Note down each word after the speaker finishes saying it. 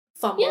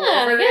fumble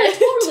over it.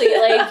 Totally.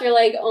 Like, you're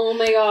like, oh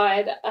my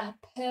god,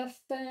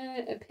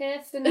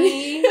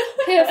 epiphany.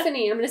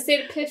 I'm gonna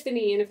say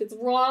epiphany, and if it's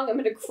wrong, I'm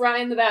gonna cry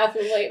in the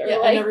bathroom later. Yeah,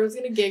 like, and everyone's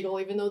gonna giggle,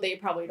 even though they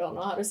probably don't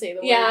know how to say the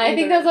word. Yeah, I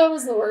think that's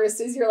always the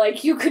worst, is you're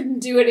like, you couldn't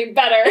do any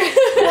better.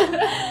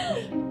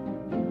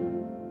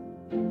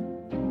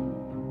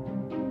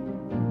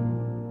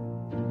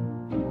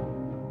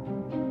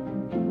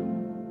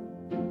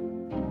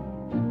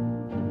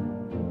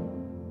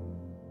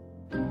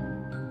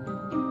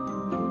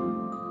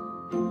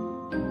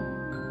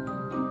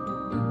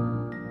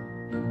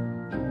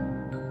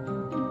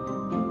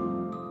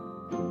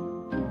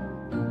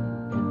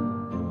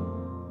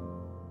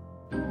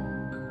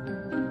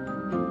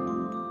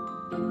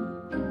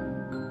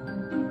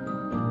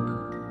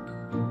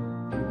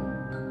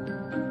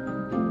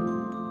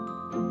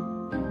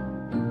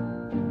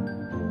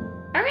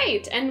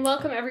 And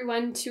welcome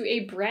everyone to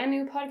a brand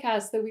new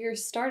podcast that we are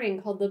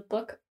starting called the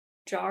Book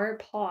Jar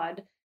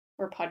Pod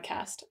or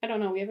podcast. I don't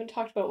know. We haven't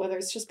talked about whether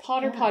it's just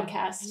pod or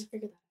podcast.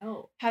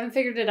 Haven't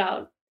figured it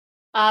out.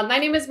 My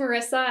name is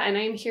Marissa, and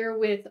I'm here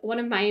with one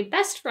of my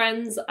best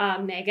friends,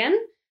 Megan.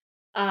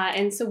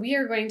 And so we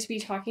are going to be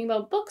talking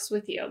about books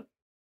with you.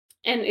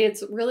 And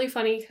it's really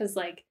funny because,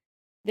 like,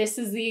 this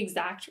is the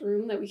exact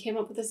room that we came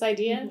up with this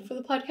idea for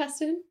the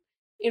podcast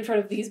in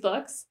front of these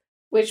books,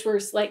 which were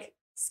like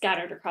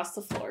scattered across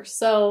the floor.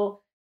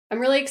 So I'm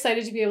really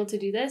excited to be able to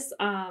do this.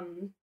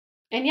 And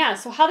yeah,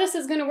 so how this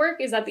is going to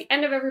work is at the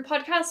end of every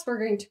podcast, we're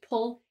going to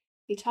pull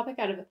a topic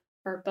out of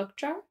our book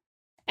jar,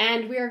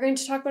 and we are going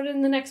to talk about it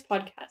in the next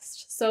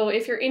podcast. So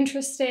if you're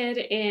interested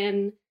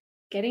in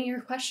getting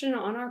your question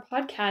on our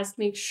podcast,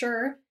 make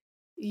sure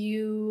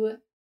you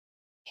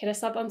hit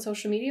us up on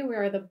social media. We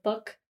are the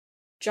Book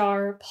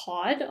Jar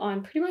Pod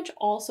on pretty much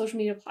all social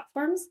media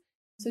platforms.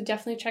 So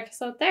definitely check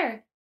us out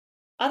there.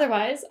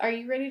 Otherwise, are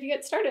you ready to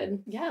get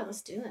started? Yeah,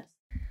 let's do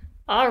this.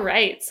 All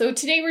right. So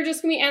today we're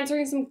just going to be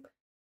answering some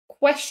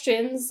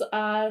questions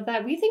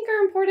that we think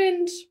are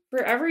important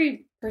for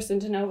every person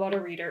to know about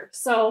a reader.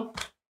 So,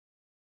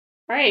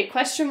 all right.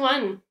 Question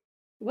 1.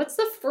 What's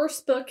the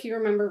first book you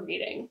remember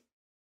reading?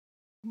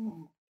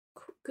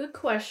 Good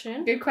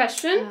question. Good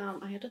question.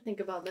 I had to think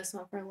about this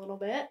one for a little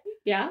bit.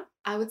 Yeah.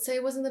 I would say I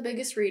wasn't the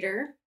biggest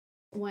reader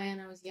when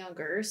I was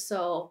younger.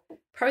 So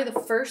probably the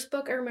first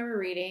book I remember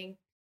reading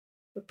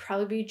would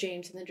probably be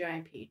James and the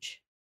Giant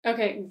Peach.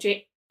 Okay,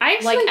 I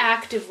actually like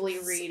actively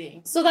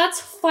reading. So that's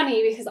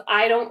funny because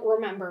I don't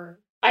remember.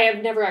 I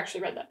have never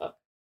actually read that book.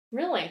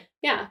 Really?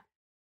 Yeah.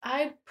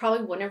 I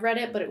probably wouldn't have read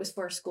it, but it was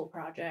for a school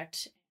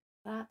project.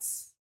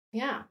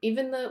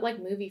 Even the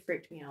movie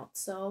freaked me out.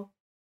 So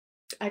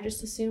I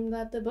just assumed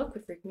that the book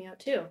would freak me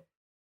out too.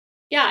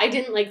 Yeah, I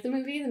didn't like the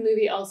movie. The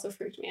movie also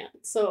freaked me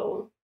out.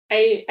 So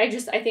I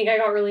think I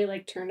got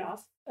really turned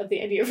off of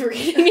the idea of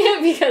reading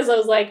it because I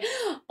was like,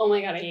 oh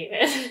my god, I hate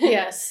it.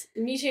 Yes,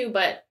 me too.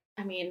 But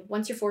I mean,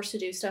 once you're forced to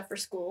do stuff for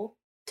school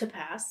to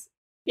pass,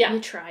 you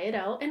try it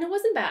out, and it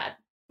wasn't bad.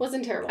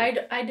 Wasn't terrible.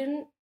 I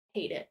didn't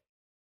hate it.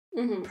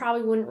 Mm-hmm.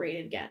 Probably wouldn't read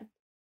it again.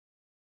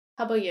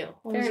 How about you?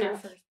 What was your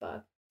first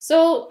book?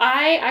 So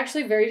I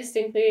actually very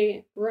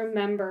distinctly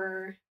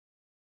remember,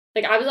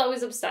 I was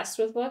always obsessed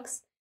with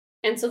books,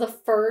 and so the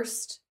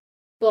first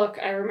book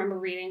I remember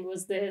reading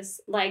was this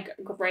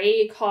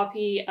gray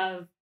copy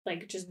of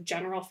just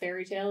general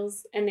fairy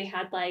tales, and they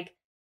had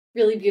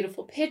really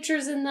beautiful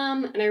pictures in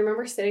them, and I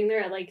remember sitting there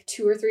at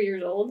 2 or 3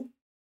 years old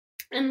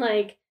and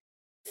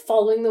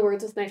following the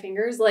words with my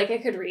fingers I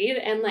could read,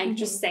 and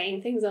just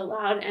saying things out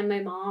loud. And my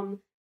mom,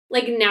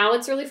 now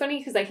it's really funny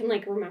because I can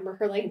remember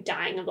her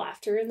dying of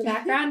laughter in the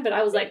background, but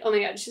I was like, oh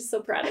my god, she's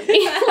so proud of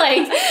me.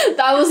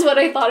 That was what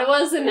I thought it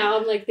was, and now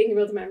I'm thinking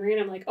about the memory,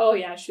 and I'm like, oh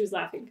yeah, she was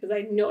laughing because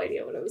I had no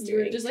idea what I was doing.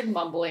 You were just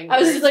mumbling. I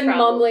was just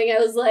mumbling. I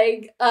was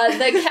like,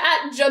 the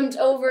cat jumped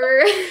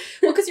over.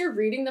 Well, because you're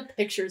reading the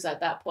pictures at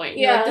that point.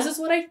 You're this is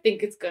what I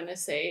think it's gonna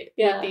say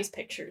with these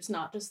pictures,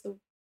 not just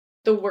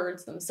the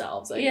words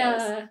themselves, I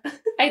guess.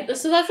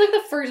 So that's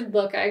the first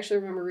book I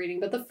actually remember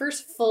reading, but the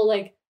first full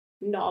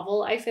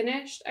novel I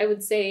finished, I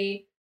would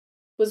say,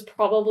 was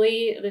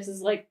probably, this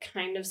is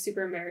kind of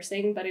super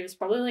embarrassing, but it was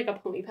probably a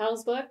Pony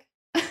Pals book.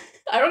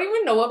 I don't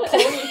even know what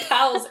Pony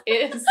Pals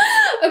is.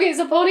 Okay,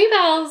 so Pony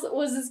Pals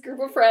was this group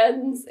of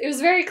friends. It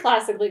was very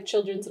classic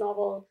children's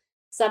novel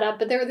setup,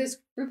 but there were this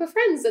group of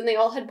friends and they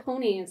all had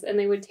ponies and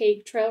they would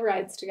take trail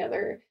rides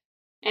together.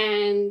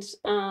 And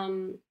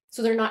so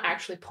they're not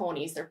actually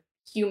ponies, they're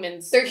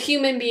humans. They're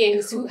human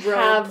beings who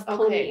have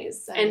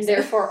ponies and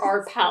therefore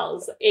are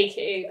pals,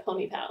 aka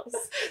Pony Pals.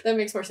 That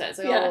makes more sense.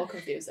 I got a little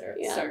confused there at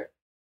the start.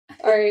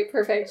 All right,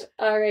 perfect.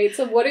 All right,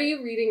 so what are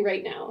you reading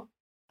right now?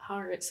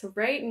 All right, so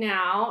right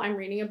now I'm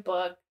reading a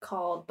book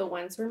called The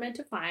Ones We're Meant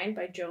to Find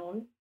by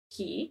Joan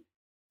Key.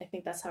 I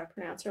think that's how I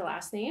pronounce her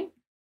last name.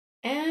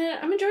 And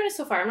I'm enjoying it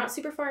so far. I'm not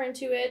super far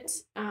into it.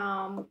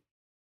 I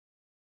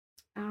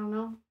don't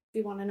know if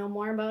you want to know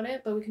more about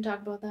it, but we can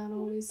talk about that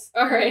always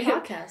on the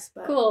podcast.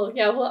 But. Cool.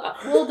 Yeah,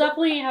 we'll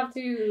definitely have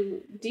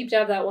to deep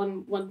dive that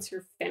one once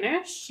you're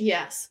finished.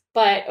 Yes.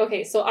 But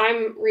okay, so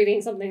I'm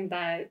reading something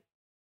that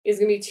is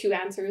going to be 2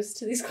 answers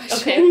to these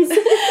questions.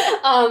 Okay.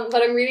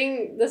 But I'm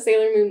reading the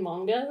Sailor Moon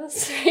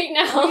mangas right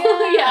now.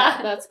 Oh,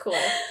 yeah. That's cool.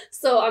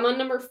 So I'm on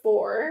number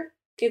 4.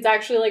 It's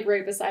actually like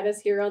right beside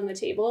us here on the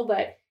table.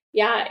 But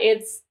yeah,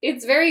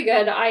 it's very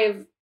good.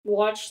 I've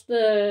watched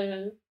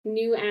the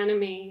new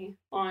anime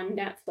on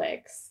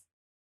Netflix,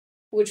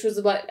 which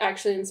was what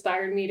actually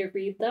inspired me to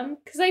read them.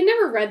 Because I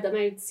never read them.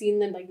 I'd seen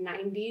the like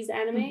 90s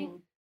anime. Mm-hmm.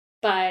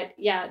 But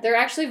yeah, they're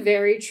actually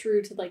very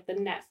true to like the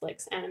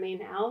Netflix anime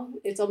now.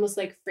 It's almost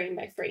like frame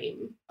by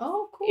frame.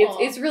 Oh, cool.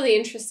 It's really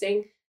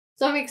interesting.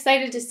 So I'm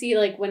excited to see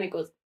like when it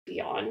goes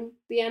beyond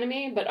the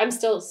anime, but I'm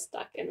still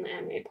stuck in the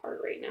anime part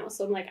right now.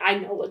 So I'm like, I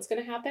know what's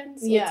gonna happen.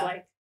 So it's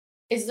like,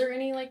 is there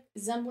any like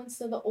semblance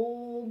to the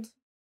old?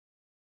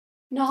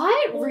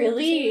 Not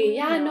really.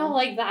 Yeah, no,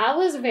 like that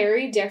was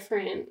very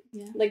different.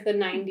 Yeah. Like the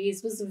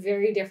 90s was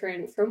very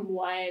different from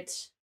what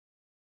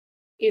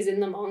is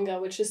in the manga,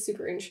 which is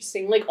super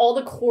interesting. Like all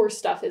the core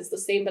stuff is the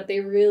same, but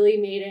they really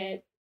made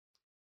it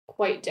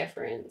quite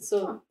different.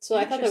 So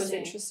I thought that was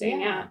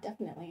interesting. Yeah,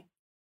 definitely.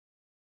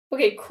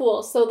 Okay,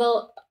 cool.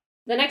 So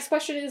the next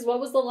question is, what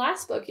was the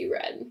last book you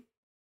read?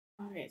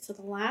 All right, so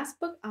the last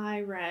book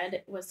I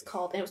read was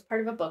called, it was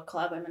part of a book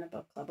club. I'm in a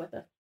book club with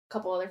a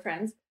couple other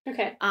friends.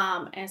 Okay.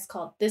 And it's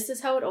called This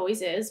Is How It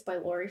Always Is by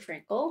Lori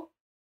Frankel.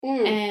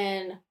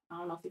 And I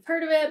don't know if you've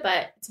heard of it,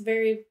 but it's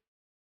very,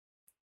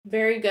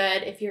 very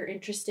good if you're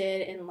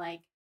interested in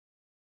like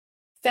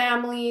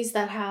families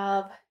that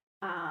have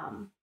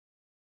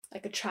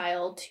like a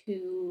child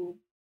who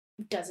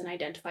doesn't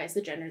identify as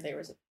the gender they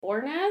were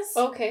born as.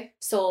 Okay.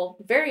 So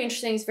very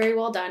interesting. It's very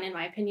well done in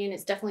my opinion.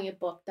 It's definitely a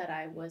book that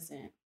I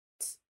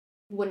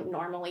wouldn't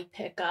normally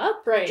pick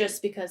up. Right.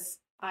 Just because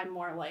I'm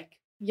more like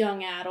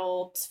young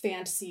adult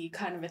fantasy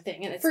kind of a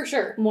thing. And it's for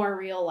sure more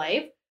real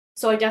life.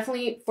 So I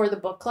definitely, for the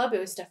book club, it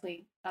was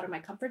definitely out of my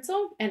comfort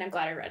zone. And I'm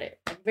glad I read it.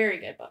 A very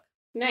good book.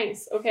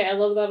 Nice. Okay, I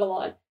love that a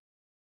lot.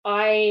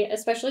 I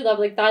especially love,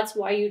 like, that's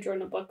why you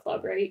join a book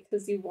club, right?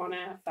 Because you want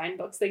to find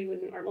books that you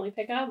wouldn't normally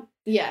pick up.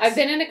 Yes. I've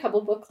been in a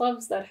couple book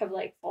clubs that have,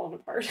 like, fallen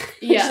apart.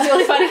 Yeah. Which is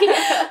really funny.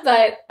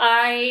 But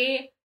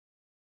I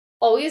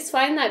always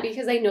find that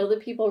because I know the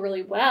people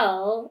really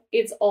well,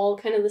 it's all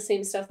kind of the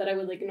same stuff that I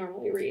would, like,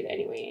 normally read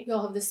anyway. You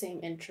all have the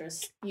same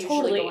interests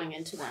usually going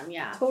into them,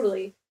 yeah.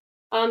 Totally.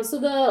 So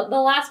the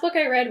last book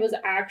I read was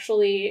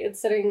actually,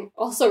 it's sitting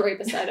also right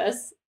beside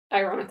us,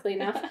 ironically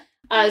enough.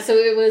 So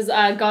it was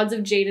Gods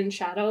of Jade and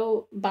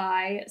Shadow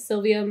by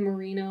Silvia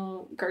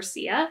Moreno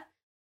Garcia.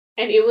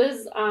 And it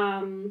was,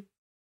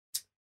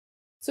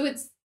 so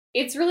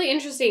it's really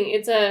interesting.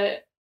 It's a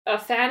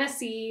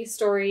fantasy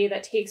story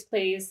that takes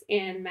place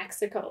in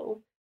Mexico.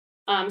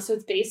 So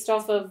it's based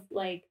off of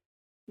like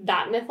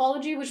that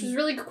mythology, which was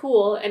really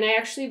cool. And I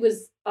actually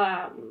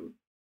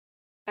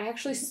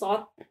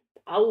sought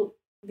out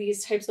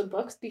these types of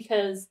books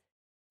because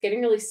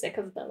getting really sick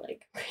of the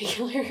like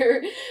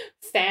regular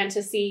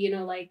fantasy, you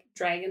know, like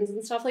dragons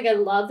and stuff. Like I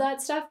love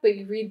that stuff, but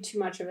you read too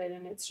much of it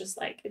and it's just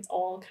like it's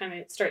all kind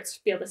of starts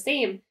to feel the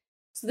same.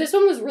 So this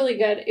one was really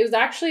good. It was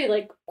actually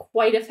like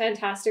quite a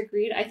fantastic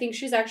read. I think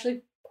she's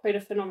actually quite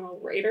a phenomenal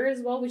writer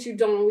as well, which you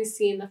don't always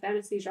see in the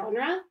fantasy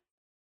genre.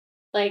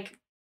 Like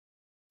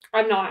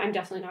I'm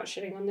definitely not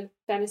shitting on the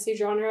fantasy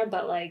genre,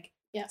 but like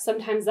yeah,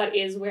 sometimes that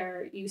is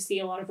where you see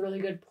a lot of really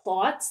good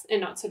plots and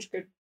not such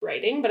good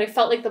writing, but I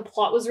felt like the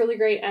plot was really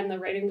great and the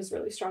writing was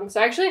really strong. So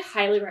I actually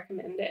highly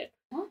recommend it.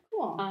 Oh,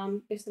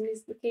 cool. If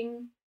somebody's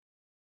looking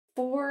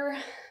for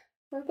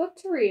a book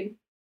to read.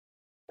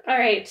 All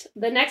right.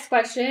 The next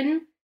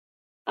question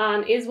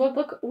is, what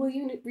book will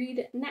you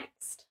read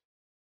next?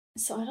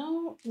 So I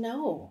don't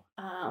know.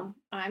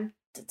 I'm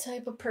the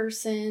type of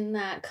person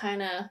that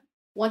kind of,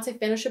 once I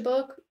finish a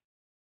book,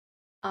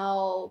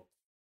 I'll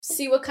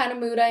see what kind of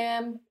mood I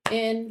am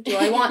in. Do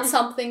I want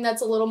something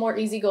that's a little more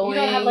easygoing? You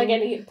don't have like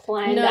any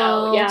planned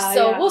out. Yeah.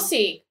 So we'll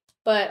see.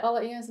 But I'll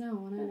let you guys know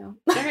when I know.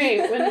 All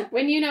right.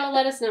 When you know,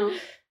 let us know.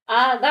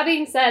 That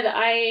being said,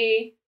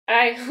 I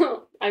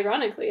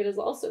ironically, it is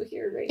also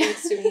here right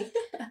next to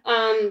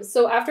me.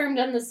 So after I'm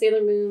done the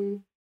Sailor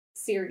Moon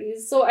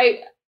series, so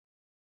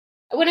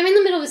when I'm in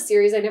the middle of a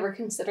series, I never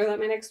consider that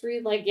my next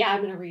read. Like, yeah,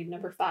 I'm gonna read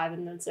number 5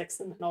 and then 6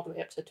 and then all the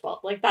way up to 12.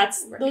 Like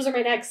those are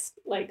my next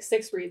like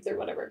 6 reads or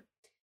whatever.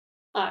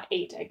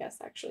 8, I guess,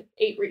 actually.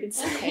 8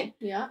 reads. Okay,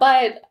 yeah.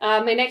 But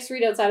my next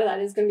read outside of that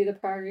is going to be The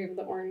Priory of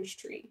the Orange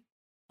Tree.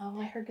 Oh,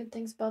 I heard good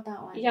things about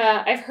that one.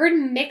 Yeah, I've heard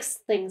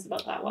mixed things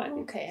about that one.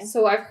 Okay.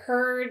 So I've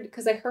heard,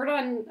 because I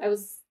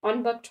was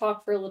on Book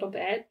Talk for a little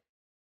bit,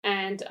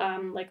 and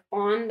like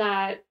on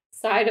that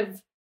side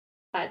of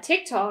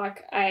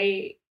TikTok,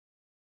 I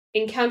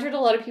encountered a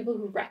lot of people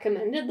who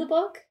recommended the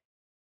book,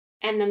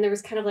 and then there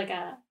was kind of like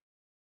a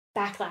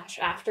backlash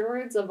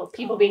afterwards of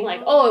people being like,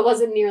 oh, it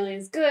wasn't nearly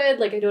as good,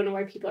 like I don't know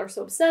why people are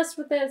so obsessed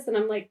with this. And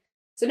I'm like,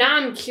 so now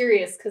I'm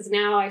curious because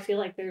now I feel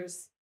like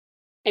there's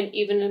an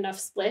even enough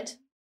split,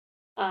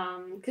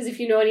 because if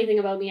you know anything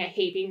about me, I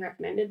hate being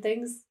recommended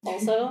things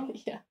also.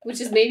 Yeah,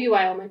 which is maybe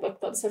why all my book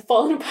clubs have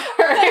fallen apart.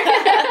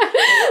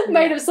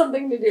 Might have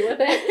something to do with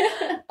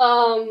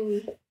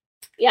it.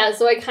 Yeah,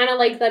 so I kind of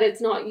like that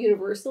it's not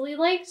universally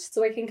liked,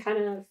 so I can kind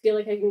of feel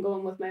like I can go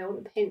in with my own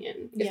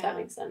opinion, if that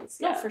makes sense.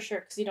 No, for sure,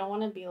 because you don't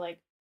want to be, like,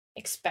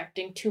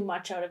 expecting too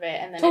much out of it,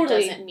 and then it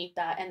doesn't meet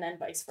that, and then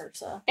vice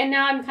versa. And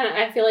now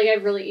I feel like I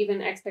have really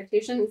even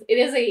expectations. It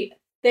is a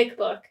thick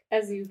book,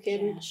 as you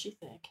can... Yeah, she's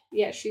thick.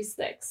 Yeah, she's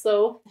thick.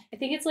 So, I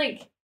think it's,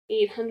 like,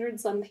 800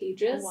 some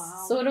pages. Oh,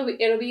 wow. So it'll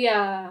be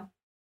a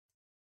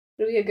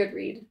good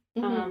read.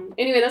 Mm-hmm.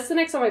 Anyway, that's the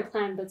next on my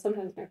plan, but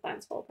sometimes my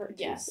plans fall apart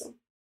too. Yes. So.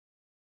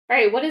 All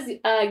right, what is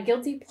a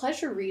guilty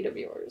pleasure read of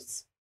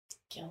yours?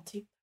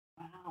 Guilty?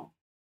 Wow.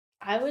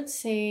 I would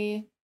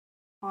say,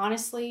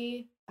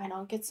 honestly, I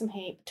don't get some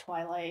hate, but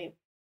Twilight.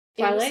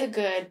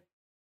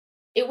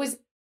 It was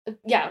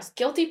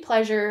guilty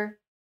pleasure.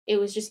 It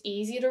was just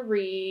easy to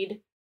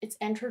read. It's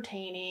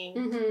entertaining.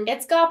 Mm-hmm.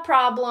 It's got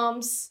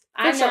problems.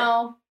 I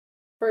know.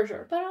 For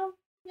sure. But,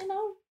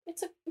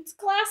 it's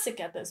classic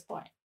at this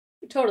point.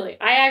 Totally.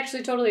 I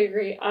actually totally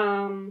agree.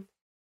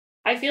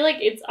 I feel like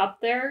it's up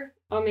there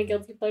on my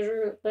guilty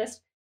pleasure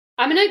list.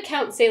 I'm going to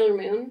count Sailor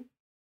Moon.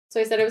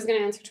 So I said I was going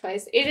to answer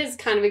twice. It is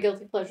kind of a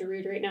guilty pleasure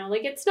read right now.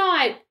 Like, it's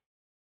not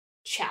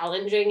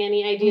challenging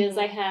any ideas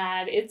I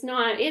had.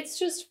 It's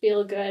just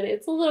feel good.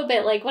 It's a little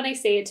bit like when I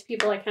say it to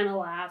people, I kind of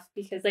laugh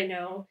because I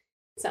know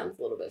it sounds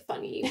a little bit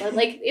funny. But,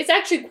 like, it's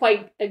actually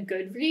quite a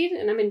good read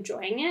and I'm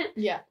enjoying it.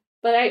 Yeah.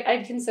 But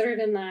I'd consider it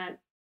in that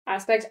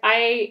aspect.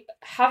 I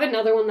have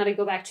another one that I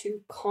go back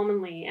to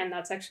commonly, and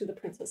that's actually The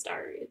Princess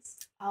Diaries.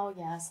 Oh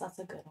yes, that's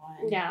a good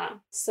one. Yeah.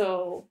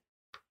 So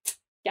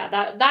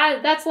yeah,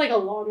 that's like a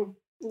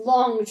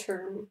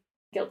long-term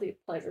guilty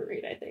pleasure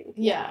read, I think.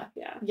 Yeah,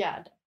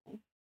 definitely.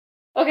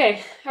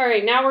 Okay, all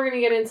right, now we're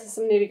gonna get into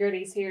some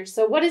nitty-gritties here.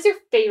 So what is your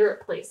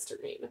favorite place to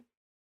read?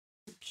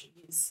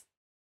 Jeez.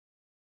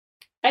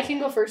 I can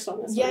go first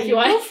on this one. Yeah, you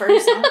want to go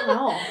first? I don't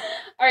know. All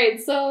right,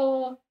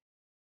 so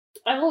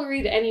I will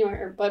read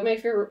anywhere, but my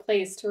favorite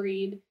place to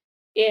read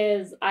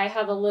is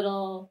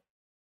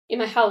in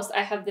my house,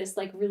 I have this,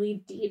 like,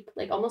 really deep,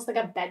 like, almost like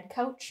a bed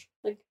couch,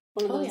 like,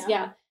 one of those,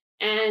 yeah.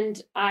 And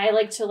I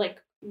like to,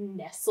 like,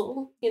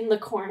 nestle in the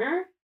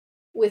corner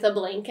with a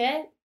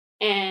blanket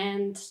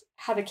and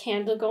have a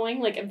candle going,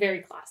 like, a very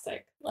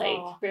classic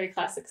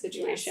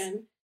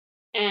situation.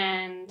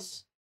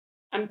 Yes.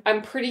 And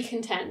I'm pretty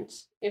content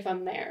if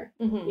I'm there.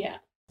 Mm-hmm. Yeah.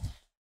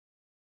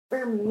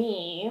 For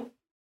me,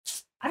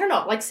 I don't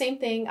know, like, same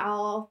thing.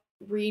 I'll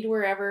read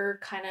wherever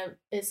kind of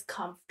is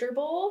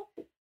comfortable.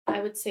 I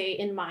would say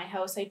in my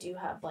house, I do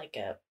have, like,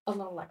 an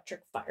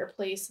electric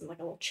fireplace and, like,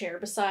 a little chair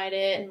beside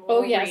it and a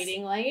little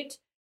reading light.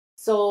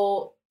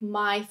 So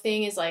my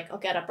thing is, like, I'll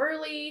get up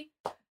early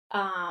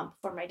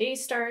before my day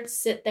starts,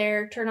 sit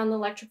there, turn on the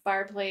electric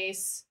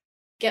fireplace,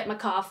 get my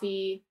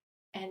coffee,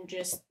 and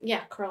just,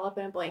 curl up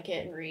in a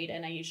blanket and read.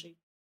 And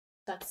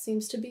that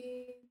seems to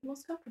be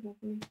most comfortable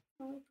for me.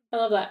 I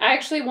love that. I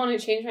actually want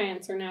to change my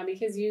answer now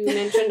because you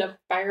mentioned a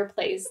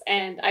fireplace,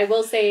 and I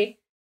will say,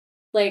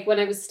 like, when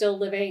I was still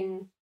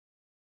living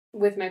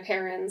with my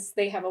parents,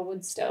 they have a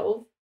wood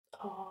stove.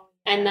 Oh,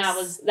 yes. And that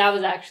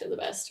was actually the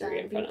best to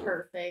read in front of.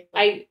 Perfect.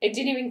 I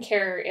didn't even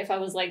care if I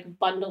was, like,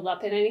 bundled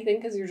up in anything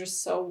because you're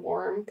just so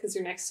warm because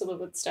you're next to the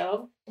wood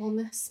stove. Well, and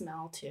the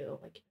smell too,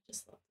 like, you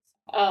just love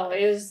the smell. Oh,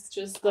 it was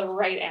just the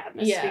right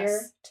atmosphere.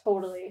 Yes.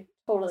 Totally.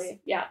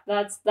 Yeah,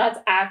 that's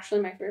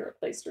actually my favorite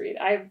place to read.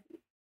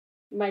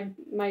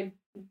 My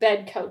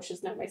bed couch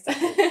is now my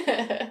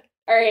second.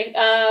 All right.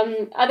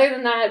 Other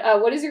than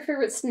that, what is your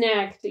favorite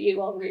snack to eat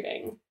while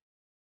reading?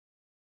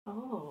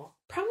 Oh,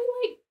 probably,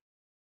 like,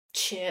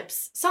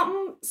 chips.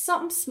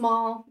 Something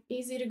small,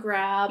 easy to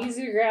grab.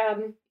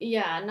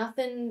 Yeah,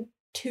 nothing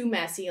too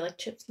messy. Like,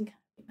 chips can kind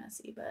of be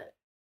messy, but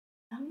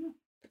I don't know.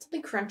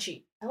 Something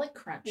crunchy. I like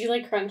crunch. You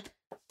like crunch?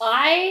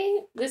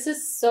 This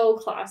is so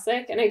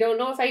classic, and I don't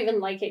know if I even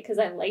like it because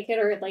I like it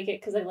or I like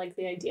it because I like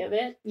the idea of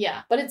it.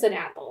 Yeah. But it's an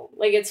apple.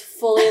 Like, it's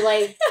fully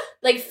like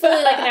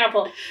fully like an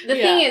apple. The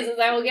thing is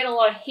I will get a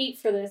lot of hate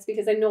for this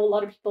because I know a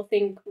lot of people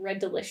think Red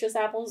Delicious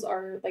apples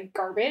are, like,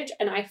 garbage,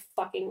 and I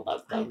fucking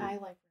love them. I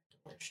like Red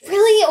Delicious.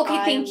 Really?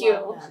 Okay, thank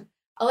you. Them.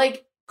 I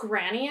like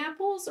Granny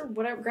apples or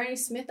whatever, Granny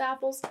Smith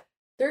apples.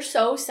 They're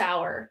so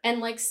sour. And,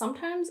 like,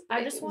 sometimes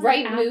I just want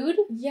right mood?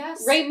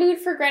 Yes. Right mood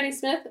for Granny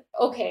Smith?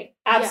 Okay.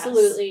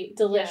 Absolutely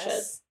delicious.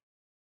 Yes.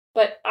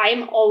 But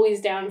I'm always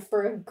down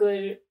for a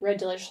good Red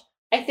Delicious.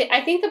 I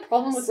think the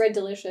problem with Red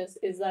Delicious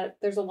is that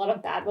there's a lot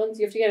of bad ones.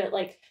 You have to get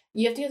it,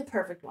 you have to get the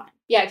perfect one.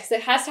 Yeah, because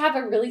it has to have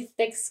a really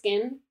thick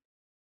skin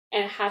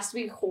and it has to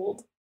be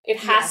cold. It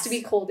has to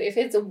be cold. If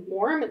it's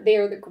warm, they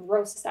are the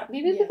grossest stuff.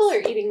 Maybe people are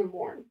eating them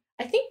warm.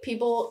 I think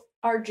people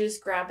are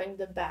just grabbing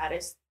the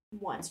baddest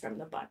ones from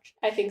the bunch.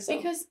 I think so.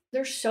 Because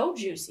they're so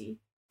juicy.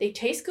 They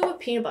taste good with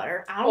peanut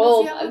butter. I don't know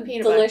if you have with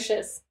peanut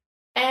delicious.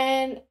 Butter.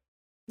 And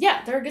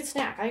yeah, they're a good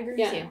snack. I agree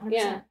with you.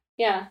 100%.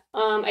 Yeah.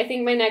 I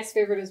think my next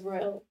favorite is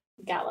Royal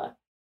Gala.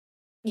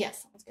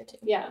 Yes, that was good too.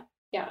 Yeah.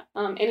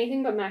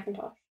 Anything but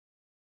Macintosh.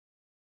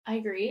 I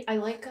agree. I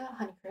like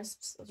Honey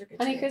Crisps. Those are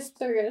good. Honey Crisps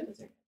are good.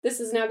 This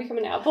has now become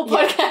an Apple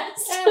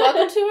podcast. And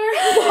welcome to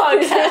our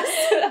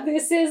podcast.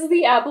 This is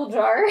the Apple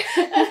Jar.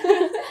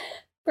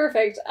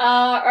 Perfect.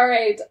 All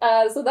right.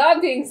 So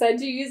that being said,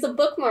 do you use a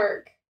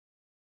bookmark?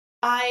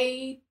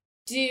 I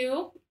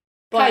do,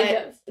 but Kind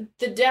of.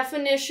 the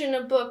definition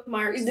of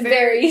bookmarks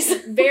varies.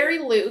 Very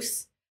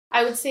loose.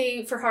 I would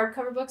say for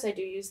hardcover books, I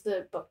do use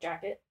the book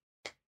jacket.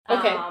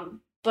 Okay.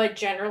 But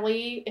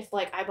generally, if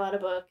like I bought a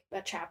book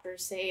that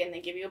chapters say and they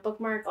give you a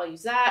bookmark, I'll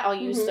use that. I'll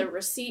use the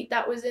receipt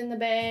that was in the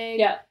bag.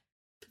 Yeah.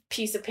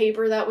 Piece of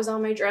paper that was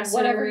on my dresser.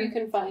 Whatever you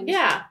can find.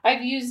 Yeah.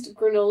 I've used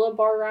granola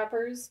bar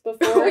wrappers before.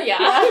 Oh, yeah.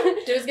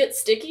 Do those get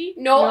sticky?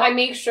 No, I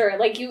make sure.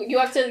 Like you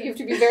have to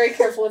be very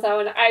careful with that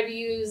one. I've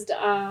used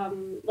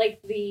like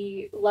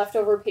the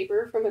leftover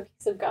paper from a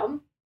piece of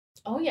gum.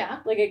 Oh yeah.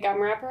 Like a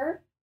gum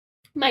wrapper.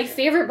 My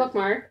favorite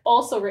bookmark,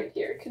 also right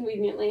here,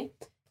 conveniently,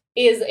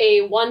 is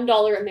a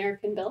 $1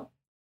 American bill.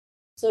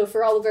 So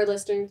for all of our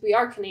listeners, we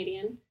are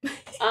Canadian.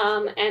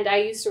 And I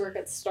used to work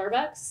at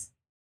Starbucks.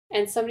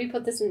 And somebody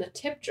put this in the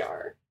tip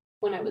jar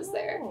when I was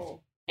there.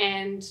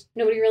 And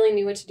nobody really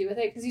knew what to do with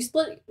it. Because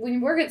when you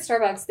work at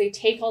Starbucks, they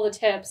take all the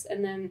tips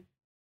and then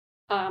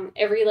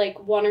every like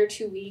 1 or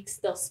 2 weeks,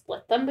 they'll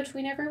split them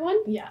between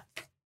everyone. Yeah.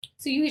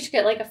 So you each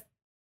get like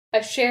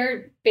a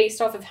share based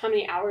off of how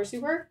many hours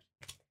you work.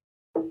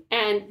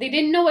 And they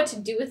didn't know what to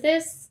do with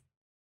this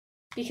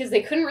because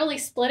they couldn't really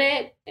split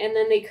it. And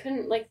then they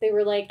couldn't, like, they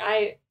were like,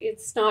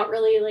 it's not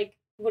really like,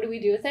 what do we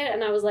do with it?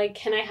 And I was like,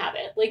 can I have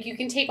it? Like, you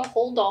can take a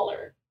whole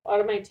 $1 out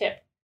of my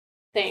tip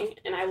thing,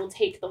 and I will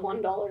take the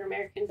 $1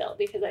 American bill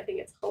because I think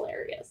it's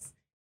hilarious.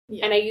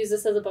 Yeah. And I use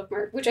this as a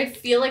bookmark, which I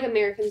feel like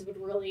Americans would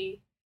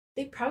really...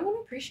 They probably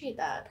won't appreciate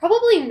that.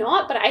 Probably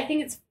not, but I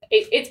think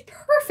it's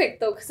perfect,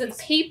 though, because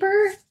it's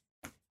paper,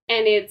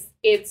 and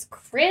it's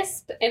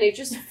crisp, and it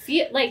just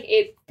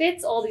it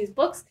fits all these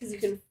books because you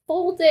can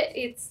fold it.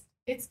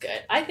 It's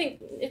good. I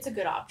think it's a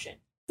good option.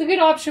 It's a good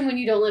option when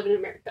you don't live in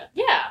America.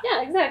 Yeah.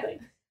 Yeah, exactly.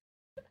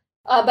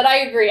 But I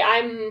agree.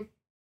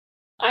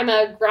 I'm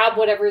a grab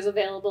whatever's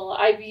available.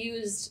 I've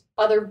used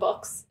other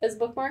books as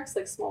bookmarks,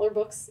 like smaller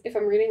books, if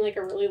I'm reading like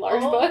a really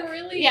large book.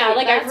 Really? Yeah,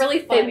 like I have really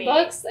thin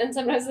books, and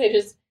sometimes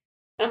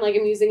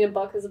I'm using a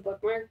book as a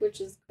bookmark, which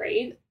is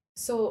great.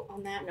 So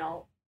on that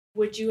note,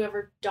 would you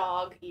ever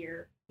dog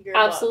ear your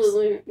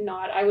Absolutely books?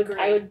 not. I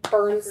would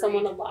burn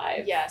someone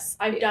alive. Yes,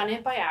 I've done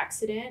it by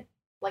accident.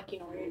 Like,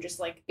 when you're just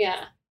like,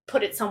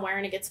 put it somewhere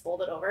and it gets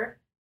folded over,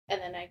 and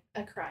then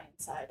I cry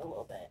inside a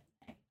little bit.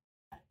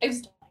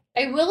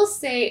 I will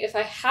say, if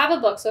I have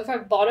a book, so if I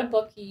bought a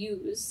book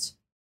used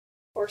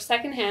or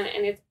secondhand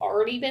and it's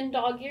already been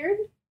dog-eared,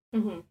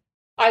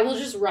 I will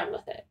just run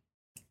with it.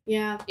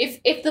 Yeah.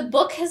 If the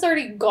book has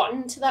already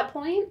gotten to that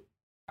point,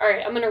 all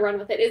right, I'm going to run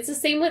with it. It's the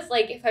same with,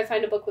 like, if I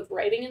find a book with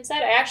writing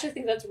inside. I actually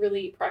think that's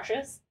really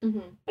precious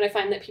when I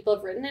find that people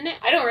have written in it.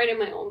 I don't write in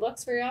my own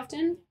books very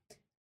often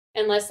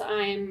unless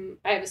I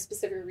have a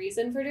specific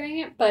reason for doing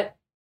it. But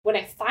when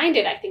I find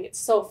it, I think it's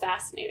so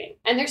fascinating.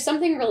 And there's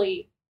something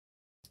really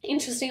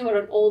interesting about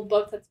an old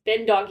book that's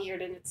been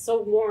dog-eared and it's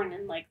so worn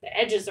and like the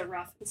edges are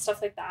rough and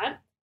stuff like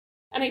that.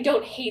 And I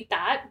don't hate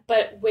that,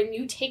 but when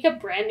you take a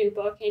brand new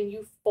book and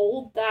you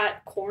fold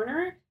that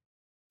corner,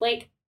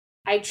 like,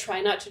 I try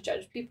not to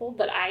judge people,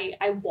 but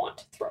I want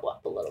to throw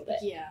up a little bit.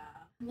 Yeah.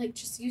 I'm like,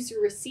 just use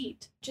your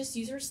receipt. Just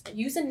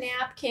use a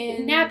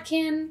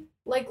napkin.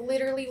 Like,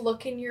 literally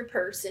look in your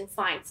purse and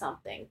find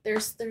something.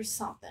 There's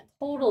something.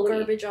 Totally.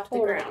 Garbage off the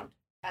ground.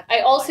 I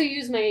also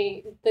use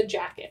the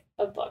jacket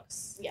of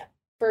books. Yeah.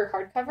 For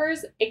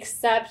hardcovers,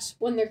 except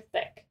when they're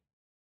thick.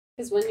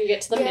 Because when you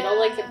get to the middle,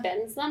 like, it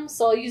bends them.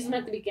 So I'll use them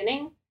at the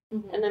beginning,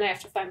 and then I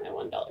have to find my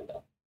 $1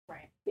 bill.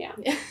 Right. Yeah.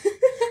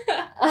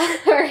 All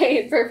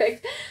right,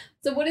 perfect.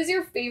 So what is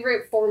your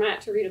favorite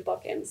format to read a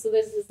book in? So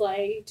this is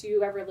like, do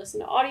you ever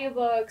listen to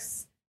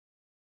audiobooks?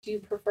 Do you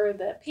prefer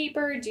the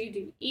paper? Do you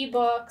do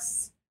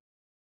ebooks?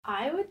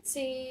 I would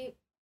say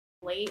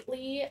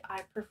lately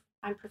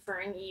I'm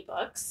preferring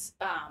ebooks.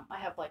 I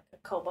have like a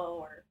Kobo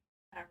or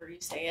however you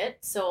say it.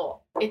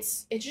 So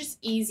it's just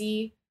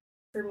easy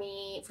for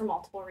me for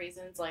multiple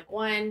reasons. Like,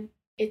 one,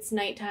 it's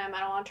nighttime.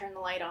 I don't want to turn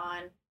the light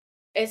on.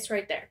 It's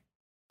right there.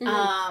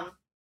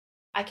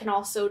 I can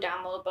also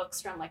download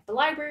books from like the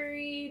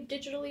library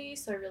digitally,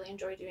 so I really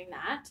enjoy doing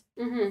that.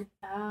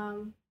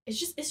 It's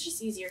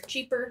just easier,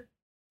 cheaper.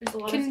 There's a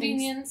lot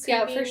convenience. of things.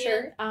 Yeah, for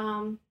sure.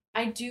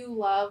 I do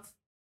love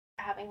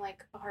having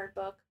like a hard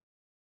book.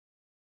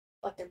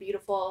 Like, they're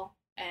beautiful,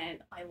 and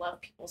I love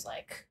people's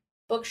like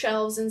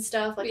bookshelves and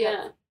stuff. Like,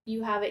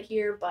 you have it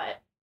here,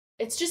 but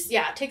it's just,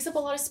 it takes up a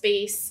lot of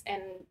space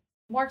and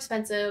more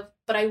expensive.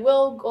 But I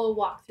will go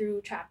walk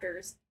through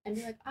chapters and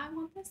be like, I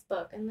want this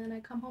book, and then I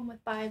come home with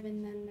 5,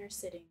 and then they're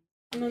sitting.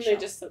 And then they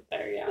just sit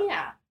there. Yeah.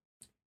 Yeah.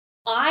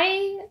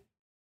 I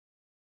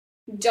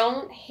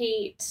don't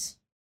hate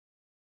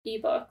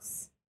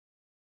ebooks.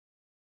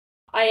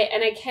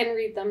 I can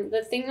read them.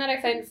 The thing that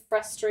I find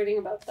frustrating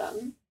about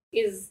them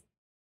is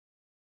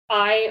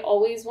I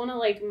always want to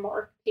like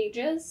mark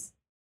pages,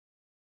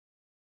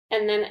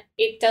 and then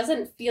it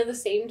doesn't feel the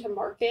same to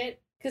mark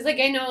it, because like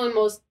I know in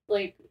most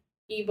like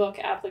ebook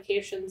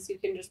applications you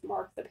can just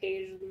mark the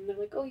page and they're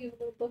like, oh, you have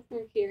a little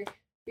bookmark here,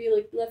 or you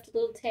like left a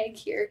little tag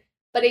here.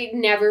 but it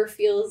never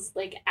feels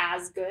like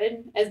as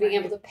good as being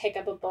Right. able to pick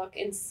up a book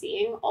and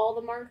seeing all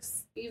the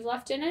marks you've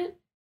left in it.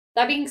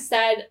 That being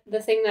said,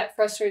 the thing that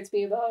frustrates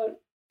me about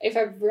if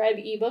I've read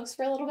ebooks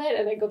for a little bit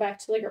and I go back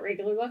to like a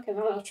regular book and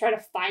then I'll try to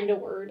find a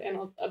word and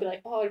I'll be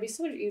like, oh, it'd be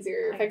so much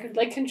easier if I could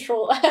like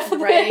control F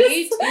right?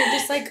 this. You're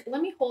just like,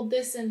 let me hold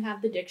this and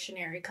have the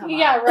dictionary come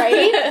Yeah, up.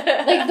 right?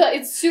 Like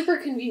it's super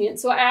convenient.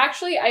 So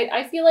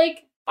I feel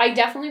like I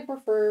definitely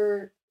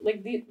prefer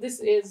like this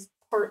is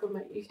part of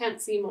my, you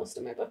can't see most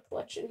of my book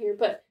collection here,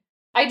 but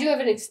I do have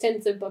an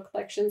extensive book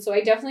collection, so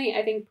I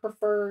think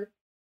prefer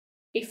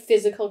a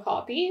physical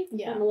copy.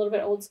 Yeah. I'm a little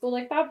bit old school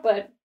like that,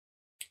 but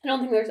I don't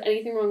think there's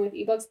anything wrong with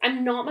ebooks.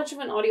 I'm not much of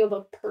an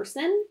audiobook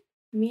person.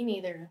 Me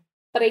neither.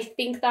 But I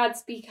think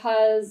that's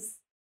because,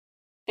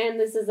 and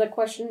this is a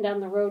question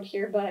down the road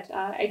here, but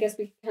I guess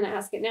we can kind of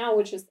ask it now,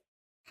 which is,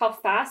 how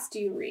fast do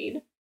you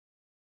read?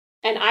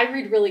 And I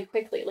read really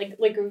quickly,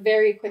 like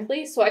very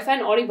quickly. So I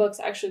find audiobooks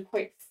actually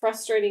quite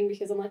frustrating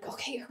because I'm like,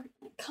 okay,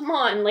 come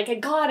on, like I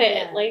got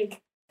it. Yeah.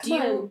 Like, do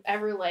you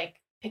ever like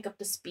pick up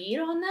the speed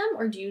on them,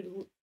 or do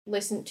you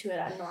listen to it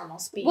at normal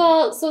speed?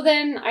 Well, so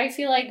then I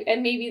feel like,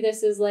 and maybe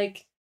this is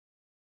like,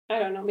 I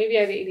don't know, maybe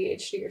I have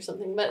ADHD or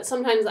something, but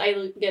sometimes I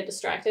get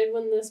distracted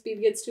when the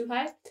speed gets too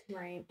high.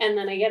 Right. And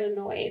then I get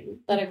annoyed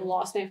that I've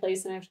lost my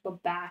place and I have to go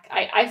back.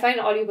 I find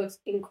audiobooks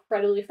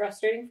incredibly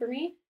frustrating for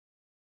me.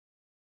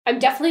 I'm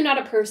definitely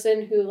not a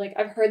person who, like,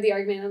 I've heard the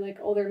argument of like,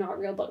 oh, they're not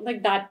real books.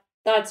 Like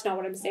that's not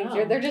what I'm saying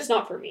here. They're just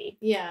not for me.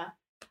 Yeah.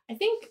 I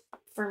think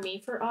for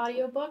me, for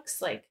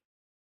audiobooks, like,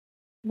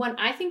 when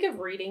I think of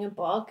reading a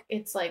book,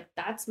 it's like,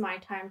 that's my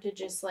time to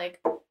just like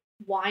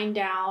wind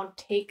down,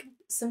 take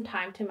some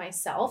time to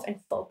myself and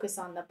focus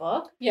on the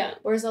book. Yeah.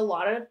 Whereas a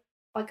lot of,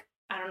 like,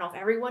 I don't know if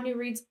everyone who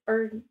reads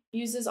or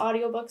uses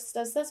audiobooks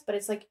does this, but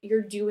it's like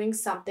you're doing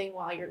something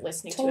while you're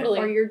listening to it,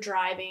 or you're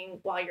driving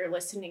while you're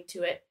listening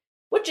to it,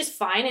 which is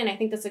fine. And I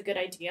think that's a good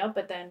idea.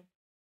 But then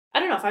I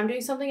don't know if I'm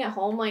doing something at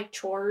home, like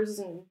chores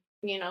and,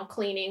 you know,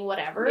 cleaning,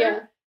 whatever. Yeah.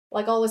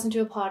 Like, I'll listen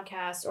to a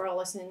podcast or I'll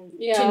listen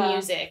to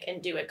music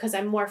and do it because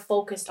I'm more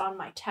focused on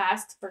my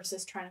tasks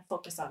versus trying to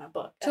focus on a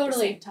book at the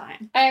same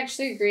time. I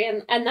actually agree.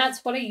 And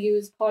that's what I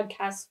use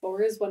podcasts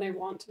for, is when I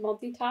want to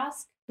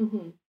multitask.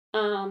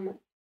 Mm-hmm.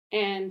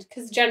 And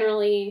because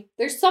generally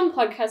there's some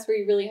podcasts where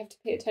you really have to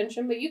pay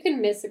attention, but you can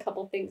miss a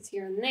couple things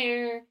here and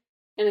there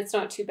and it's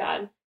not too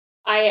bad.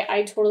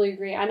 I totally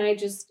agree. And I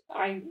just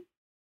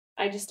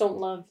don't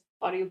love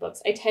audiobooks.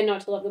 I tend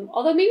not to love them.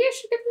 Although maybe I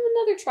should give them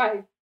another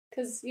try.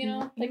 Because, you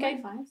know, like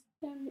I find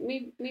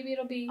maybe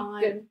it'll be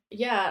good.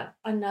 Yeah,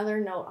 another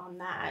note on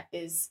that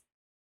is,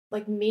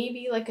 like,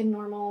 maybe like a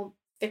normal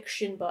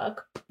fiction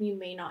book you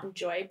may not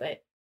enjoy,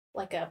 but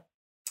like a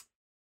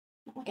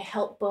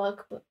help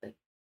book, but like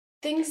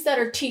things that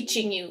are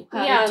teaching you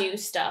how to do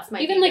stuff.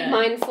 Might even be like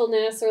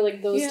mindfulness or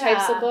like those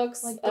types of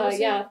books. Like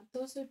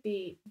those would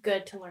be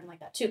good to learn like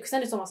that too, because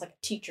then it's almost like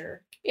a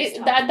teacher.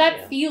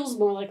 That feels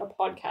more like a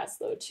podcast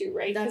though too,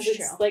 right? That's true.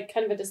 It's like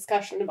kind of a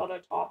discussion about a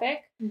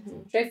topic,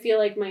 which I feel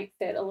like might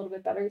fit a little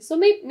bit better. So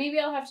maybe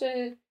I'll have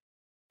to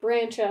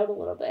branch out a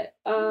little bit.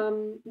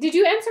 Did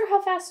you answer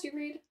how fast you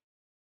read?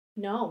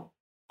 No.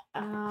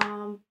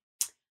 I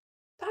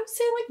would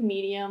say like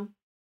medium.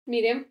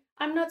 Medium?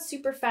 I'm not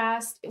super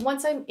fast.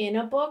 Once I'm in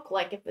a book,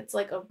 like if it's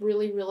like a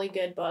really, really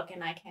good book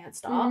and I can't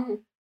stop,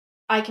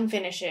 I can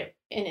finish it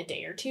in a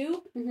day or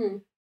two,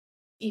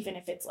 even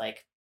if it's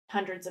like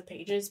hundreds of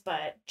pages.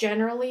 But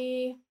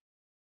generally,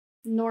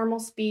 normal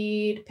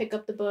speed, pick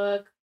up the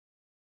book,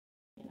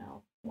 you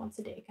know, once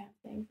a day kind of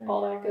thing. For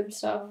all that good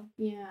stuff.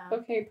 Yeah.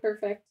 Okay,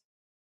 perfect.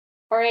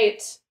 All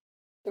right.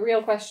 The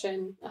real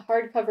question, a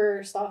hardcover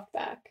or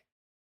softback?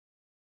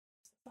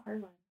 It's a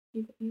hard one.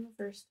 You go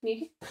first.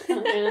 Me?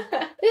 Oh, yeah.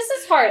 This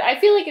is hard. I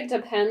feel like it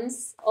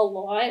depends a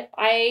lot.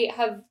 I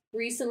have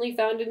recently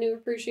found a new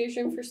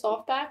appreciation for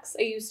softbacks.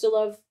 I used to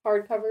love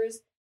hardcovers.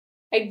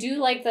 I do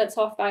like that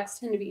softbacks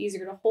tend to be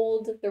easier to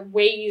hold. They're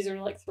way easier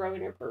to like throw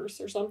in your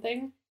purse or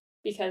something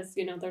because,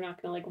 you know, they're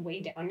not going to like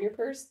weigh down your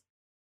purse.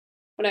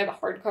 When I have a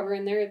hardcover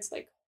in there, it's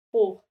like,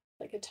 oh,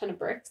 like a ton of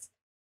bricks.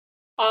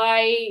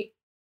 I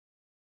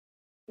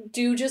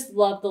do just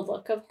love the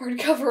look of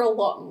hardcover a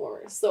lot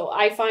more. So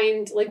I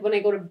find like when I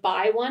go to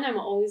buy one, I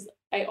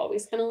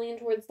always kind of lean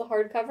towards the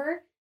hardcover,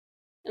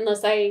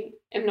 unless I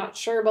am not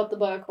sure about the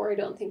book or I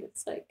don't think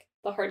it's like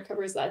the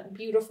hardcover is that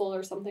beautiful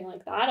or something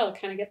like that. I'll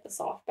kind of get the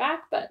softback,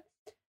 but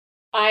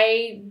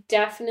I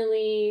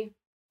definitely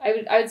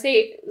I would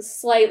say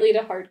slightly to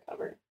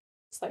hardcover,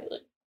 slightly.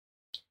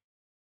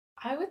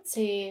 I would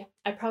say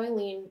I probably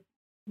lean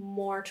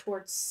more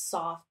towards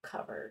soft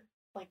cover.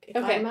 Like,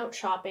 if I'm out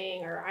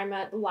shopping or I'm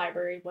at the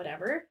library,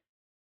 whatever,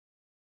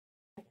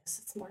 I guess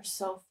it's more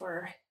so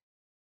for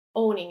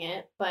owning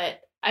it.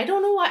 But I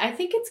don't know why. I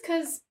think it's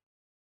because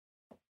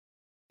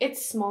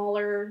it's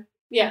smaller.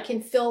 Yeah. You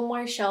can fill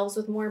more shelves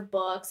with more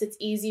books. It's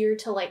easier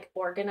to, like,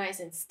 organize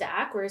and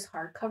stack, whereas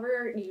hardcover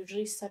are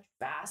usually such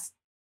vast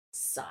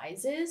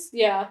sizes.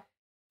 Yeah.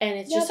 And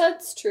it's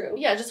that's true.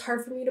 Yeah, just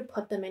hard for me to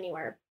put them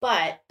anywhere.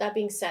 But that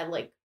being said,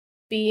 like,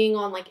 being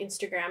on like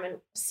Instagram and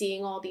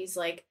seeing all these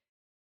like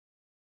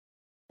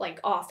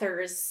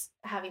authors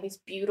having these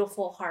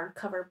beautiful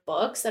hardcover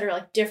books that are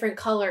like different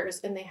colors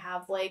and they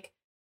have like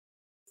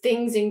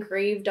things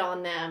engraved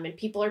on them and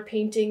people are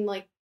painting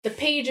like the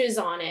pages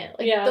on it.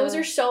 Like those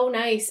are so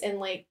nice and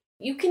like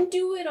you can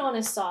do it on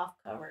a soft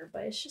cover,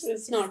 but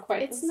it's not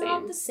quite it's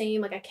not the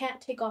same. Like I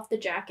can't take off the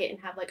jacket and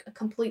have like a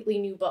completely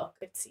new book,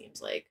 it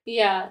seems like.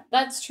 Yeah,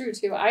 that's true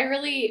too. I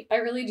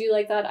really do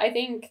like that. I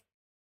think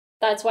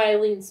that's why I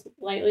lean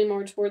slightly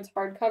more towards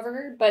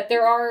hardcover, but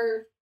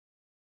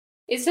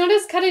it's not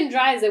as cut and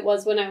dry as it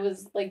was when I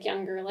was like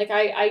younger. Like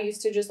I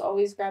used to just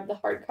always grab the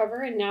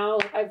hardcover and now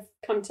I've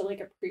come to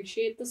like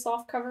appreciate the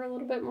soft cover a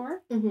little bit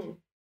more. Mm-hmm.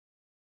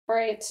 All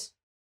right.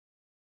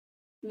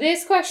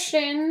 This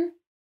question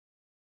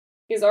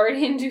is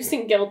already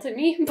inducing guilt in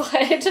me,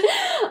 but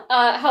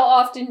how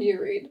often do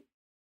you read?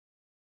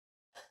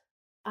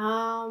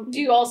 Do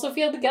you also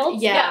feel the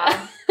guilt?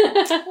 Yeah.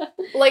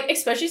 Like,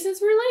 especially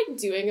since we're like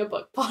doing a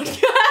book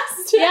podcast.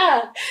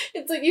 Yeah.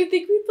 It's like you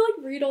think we'd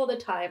like read all the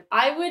time.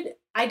 I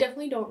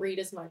definitely don't read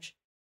as much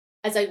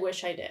as I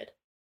wish I did.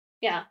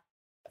 Yeah.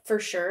 For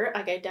sure.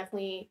 Like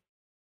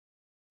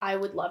I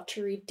would love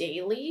to read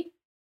daily.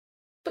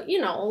 But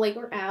you know, like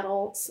we're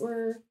adults,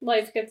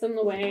 life gets in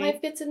the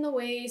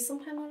way.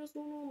 Sometimes I just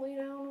want to lay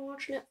down and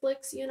watch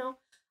Netflix, you know.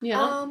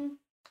 Yeah.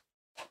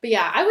 But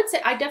yeah, I would say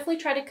I definitely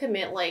try to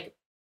commit like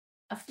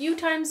a few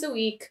times a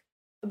week,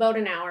 about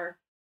an hour,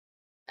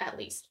 at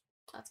least.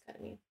 That's kind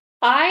of me.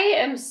 I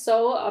am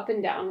so up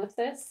and down with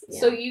this. Yeah.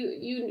 So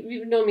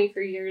you've known me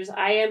for years.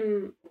 I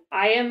am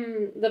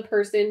the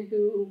person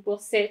who will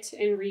sit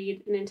and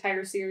read an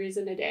entire series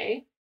in a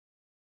day,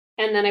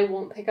 and then I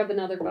won't pick up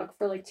another book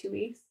for like 2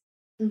 weeks.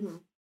 Mm-hmm.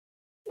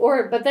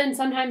 But then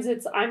sometimes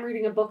I'm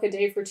reading a book a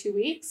day for 2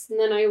 weeks, and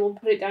then I will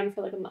put it down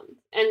for like a month.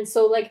 And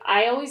so like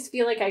I always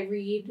feel like I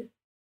read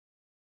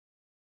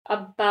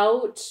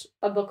about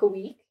a book a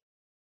week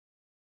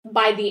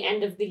by the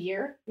end of the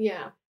year.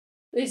 Yeah.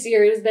 This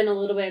year has been a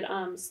little bit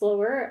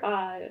slower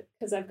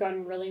because I've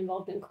gotten really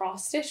involved in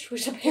cross stitch,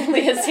 which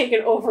apparently has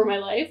taken over my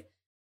life.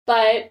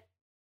 But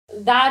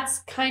that's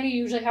kind of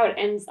usually how it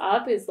ends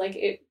up, is like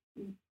it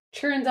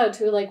turns out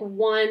to like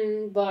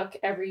one book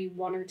every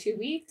 1 or 2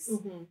 weeks.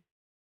 Mm-hmm.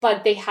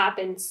 But they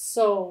happen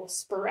so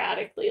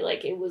sporadically.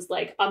 Like it was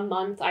like a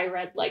month I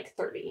read like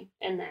 30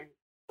 and then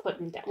put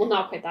them down. Well,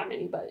 not quite that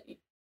many, but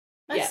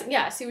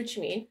yeah, I see what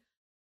you mean.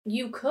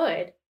 You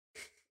could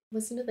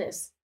listen to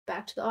this.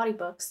 Back to the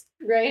audiobooks.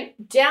 Right?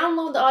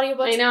 Download the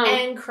audiobooks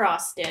and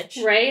cross-stitch.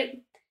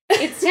 Right?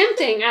 It's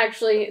tempting,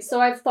 actually. So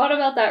I've thought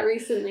about that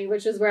recently,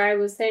 which is where I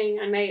was saying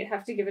I might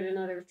have to give it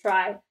another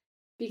try.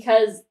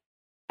 Because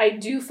I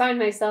do find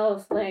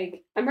myself,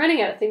 like, I'm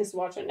running out of things to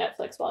watch on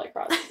Netflix while I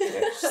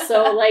cross-stitch.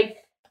 So, like,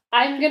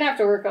 I'm going to have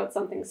to work out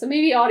something. So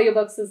maybe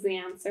audiobooks is the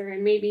answer.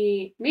 And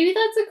maybe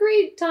that's a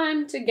great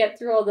time to get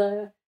through all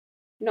the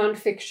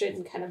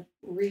nonfiction kind of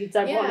reads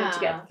I've wanted to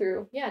get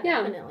through. Yeah,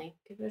 definitely.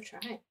 Give it a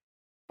try.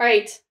 All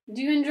right.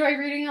 Do you enjoy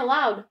reading out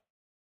loud?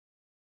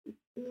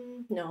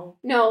 No.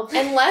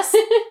 Unless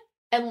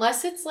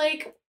it's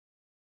like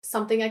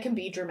something I can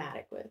be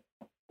dramatic with.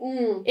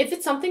 If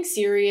it's something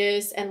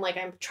serious and like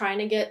I'm trying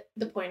to get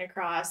the point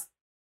across,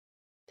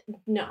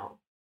 no,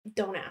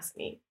 don't ask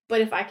me.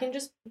 But if I can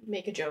just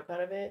make a joke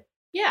out of it,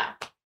 yeah,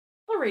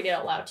 I'll read it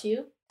out loud to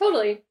you.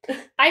 Totally.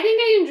 I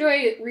think I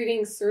enjoy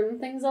reading certain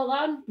things out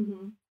loud.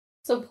 Mm-hmm.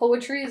 So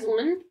poetry is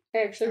one. I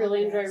actually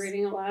really enjoy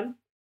reading out loud.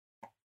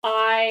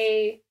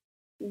 I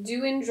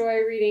do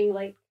enjoy reading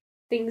like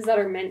things that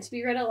are meant to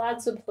be read out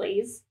loud. So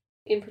plays,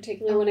 in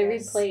particular, when I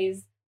read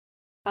plays,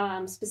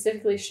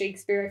 specifically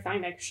Shakespeare, I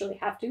find I actually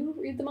have to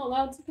read them out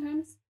loud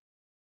sometimes.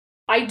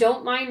 I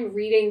don't mind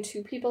reading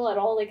to people at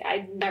all. Like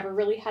I've never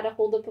really had a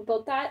hold up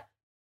about that.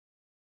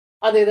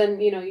 Other than,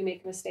 you know, you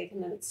make a mistake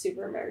and then it's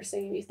super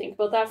embarrassing and you think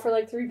about that for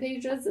like 3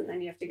 pages and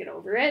then you have to get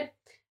over it.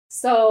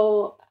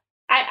 So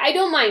I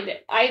don't mind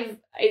it.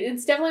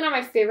 It's definitely not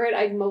my favorite.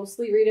 I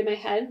mostly read in my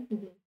head.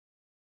 Mm-hmm.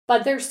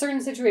 But there's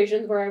certain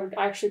situations where I would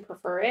actually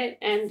prefer it.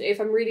 And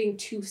if I'm reading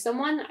to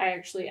someone, I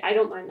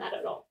don't mind that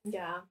at all.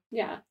 Yeah.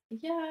 Yeah.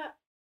 Yeah.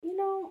 You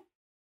know.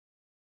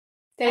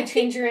 Did I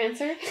change your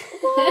answer?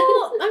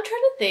 Well, I'm trying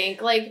to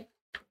think. Like,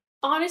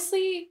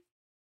 honestly,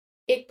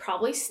 it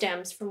probably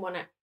stems from when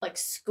like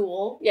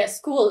school. Yeah,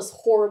 school is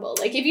horrible.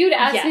 Like if you'd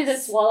asked me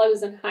this while I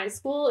was in high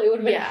school, it would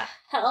have been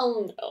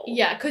hell no.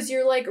 Yeah, because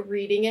you're like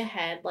reading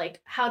ahead,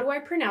 like, how do I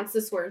pronounce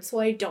this word so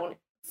I don't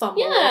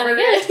fumble over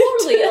it?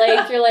 Totally.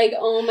 Like you're like,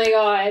 oh my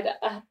god,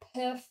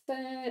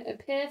 epiphany.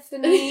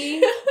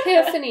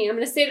 I'm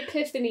gonna say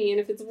epiphany, and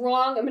if it's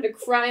wrong, I'm gonna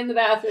cry in the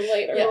bathroom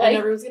later. Yeah, and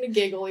everyone's gonna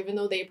giggle, even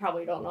though they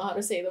probably don't know how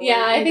to say the word.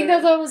 Yeah, I think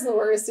that's always the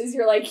worst. Is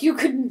you're like, you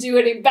couldn't do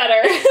any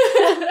better.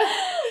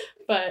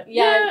 But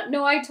yeah,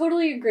 no, I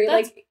totally agree.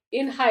 Like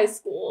in high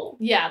school.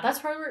 Yeah, that's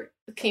probably where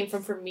it came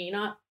from for me,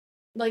 not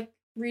like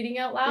reading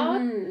out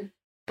loud. Mm-hmm.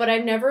 But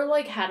I've never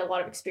like had a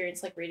lot of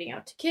experience like reading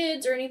out to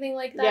kids or anything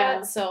like that.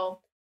 Yeah. So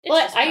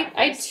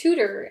I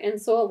tutor,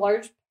 and so a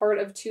large part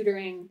of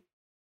tutoring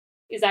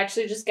is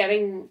actually just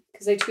getting,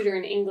 because I tutor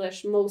in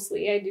English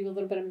mostly, I do a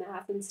little bit of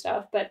math and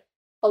stuff, but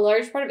a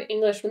large part of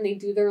English when they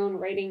do their own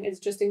writing is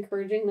just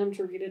encouraging them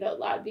to read it out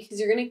loud, because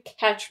you're going to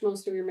catch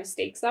most of your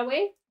mistakes that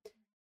way.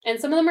 And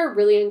some of them are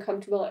really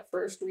uncomfortable at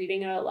first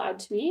reading it out loud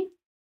to me.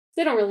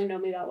 They don't really know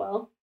me that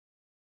well.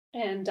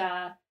 And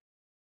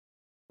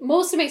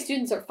most of my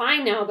students are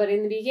fine now, but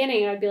in the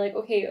beginning I'd be like,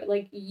 okay,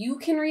 like you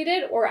can read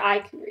it or I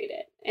can read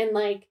it. And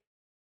like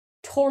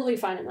totally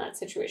fine in that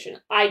situation.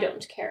 I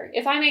don't care.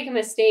 If I make a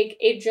mistake,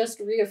 it just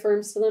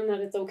reaffirms to them that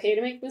it's okay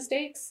to make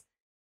mistakes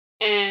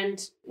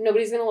and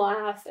nobody's going to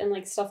laugh and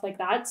like stuff like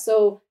that.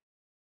 So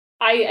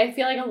I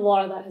feel like a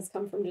lot of that has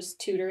come from just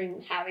tutoring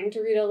and having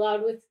to read out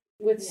loud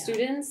with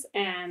students.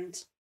 And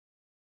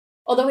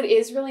although it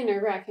is really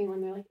nerve-wracking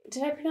when they're like,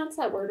 did I pronounce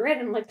that word right?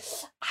 And I'm like,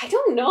 I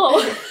don't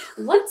know.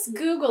 Let's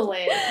Google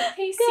it.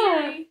 Hey,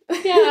 Siri.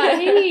 Yeah,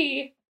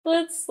 hey,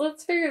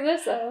 let's figure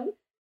this out.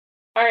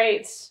 All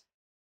right.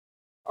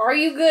 Are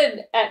you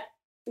good at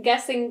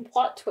guessing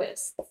plot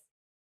twists?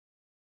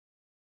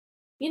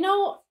 You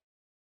know,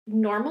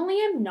 normally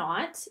I'm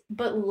not,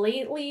 but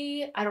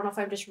lately, I don't know if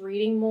I'm just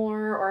reading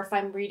more or if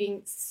I'm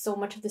reading so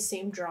much of the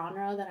same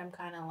genre that I'm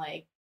kind of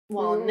like,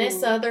 well, in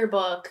this other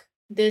book,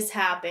 this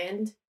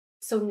happened.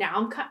 So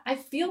now I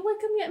feel like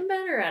I'm getting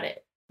better at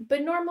it,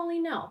 but normally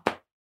no.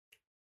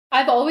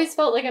 I've always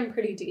felt like I'm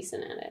pretty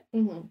decent at it.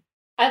 Mm-hmm.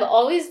 I've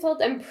always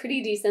felt I'm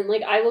pretty decent.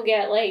 Like I will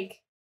get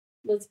like,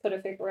 let's put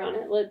a figure on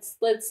it.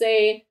 Let's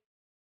say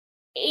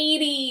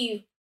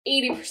 80%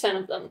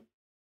 of them.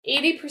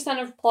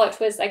 80% of plot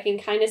twists I can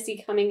kind of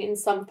see coming in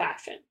some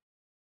fashion.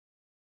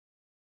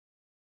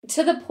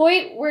 To the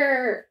point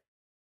where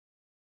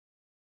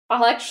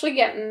I'll actually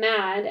get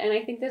mad, and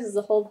I think this is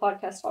a whole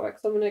podcast topic,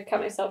 so I'm going to cut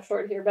myself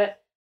short here, but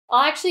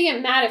I'll actually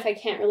get mad if I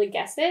can't really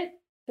guess it,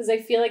 because I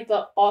feel like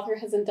the author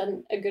hasn't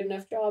done a good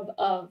enough job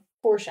of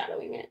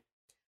foreshadowing it.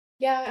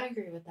 Yeah, I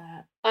agree with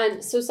that.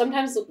 And so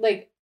sometimes,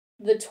 like,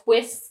 the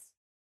twists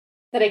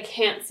that I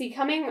can't see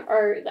coming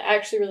are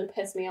actually really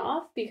piss me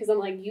off, because I'm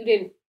like,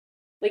 you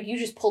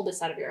just pulled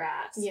this out of your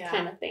ass,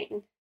 kind of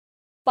thing.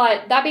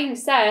 But that being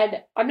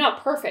said, I'm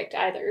not perfect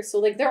either. So,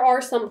 like, there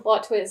are some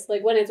plot twists,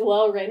 like, when it's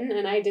well written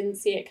and I didn't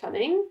see it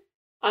coming,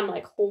 I'm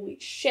like, holy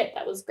shit,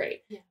 that was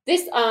great. Yeah.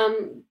 This,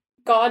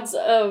 Gods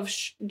of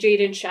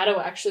Jade and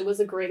Shadow actually was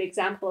a great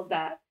example of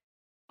that.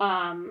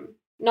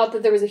 Not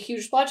that there was a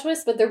huge plot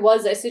twist, but there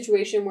was a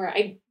situation where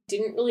I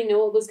didn't really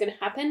know what was going to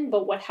happen,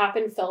 but what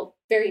happened felt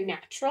very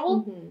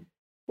natural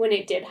when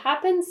it did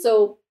happen.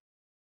 So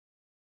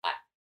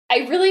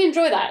I really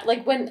enjoy that.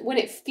 Like when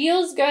it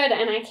feels good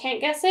and I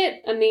can't guess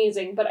it,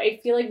 amazing. But I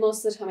feel like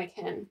most of the time I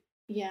can.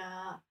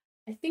 Yeah.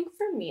 I think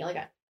for me, like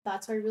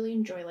that's why I really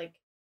enjoy like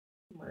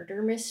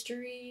murder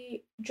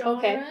mystery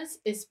genres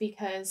is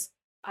because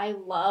I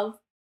love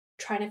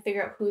trying to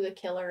figure out who the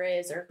killer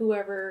is or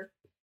whoever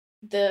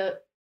the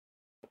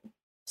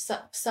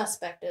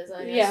suspect is,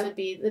 I guess would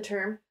be the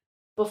term,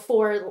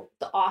 before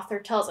the author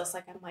tells us.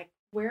 Like, I'm like,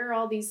 where are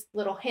all these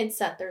little hints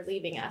that they're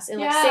leaving us? And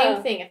like,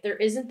 same thing, if there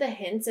isn't the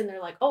hints and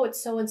they're like, oh,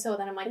 it's so-and-so,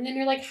 then I'm like, and then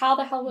you're like, how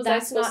the hell was I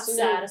supposed to know? That's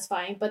not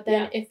satisfying. But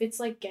then if it's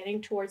like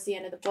getting towards the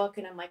end of the book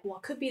and I'm like, well,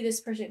 it could be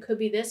this person, it could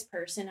be this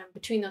person, I'm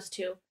between those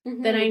two,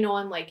 then I know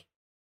I'm like,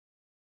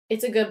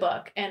 it's a good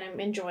book and I'm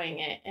enjoying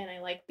it and I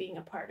like being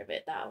a part of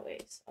it that way.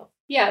 So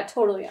yeah,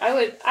 totally. I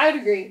would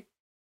agree.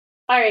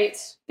 All right,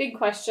 big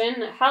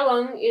question. How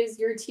long is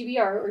your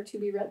TBR or to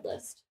be read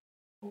list?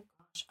 Oh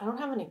gosh, I don't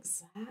have an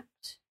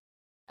exact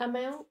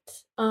amount.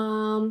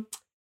 Probably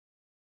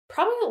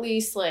at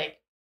least like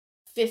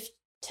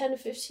 10 to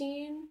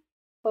 15.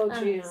 Oh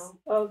jeez.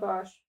 Oh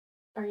gosh.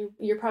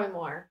 You're probably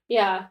more.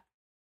 Yeah.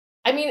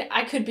 I mean,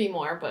 I could be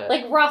more, but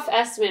like rough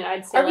estimate,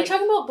 I'd say. Are we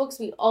talking about books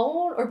we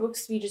own or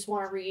books we just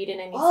want to read in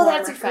any form? Oh,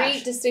 that's a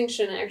great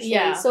distinction, actually.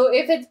 Yeah. So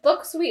if it's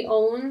books we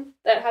own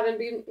that haven't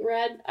been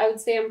read, I would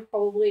say I'm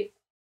probably,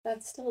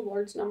 that's still a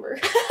large number.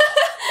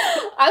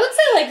 I would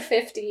say like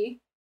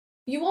 50.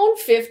 You own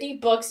 50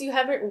 books you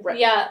haven't read?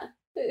 Yeah.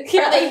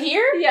 Are they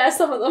here? Yeah,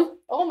 some of them.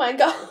 Oh my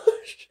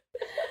gosh.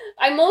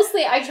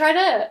 I try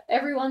to,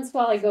 every once in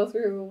a while I go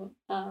through,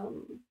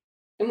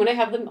 and when I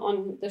have them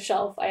on the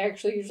shelf, I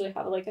actually usually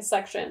have like a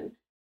section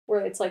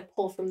where it's like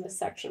pull from this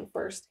section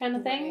first kind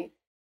of thing. Right.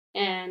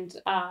 And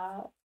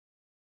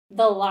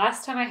the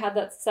last time I had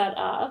that set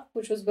up,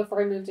 which was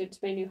before I moved into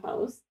my new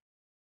house,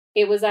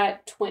 it was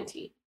at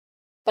 20.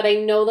 But I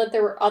know that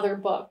there were other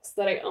books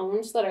that I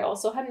owned that I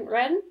also hadn't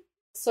read.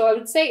 So I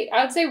would say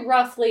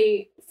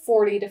roughly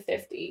 40 to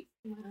 50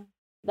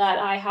 that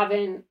I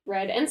haven't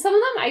read. And some of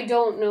them I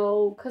don't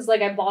know because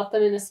like I bought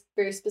them in a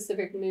very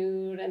specific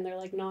mood and they're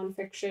like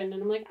nonfiction.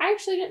 And I'm like, I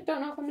actually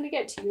don't know if I'm going to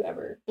get to you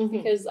ever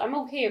because I'm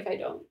okay if I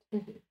don't.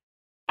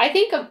 I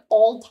think of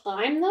all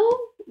time though,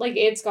 like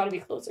it's got to be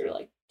closer to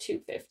like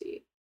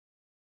 250.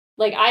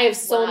 Like I have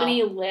so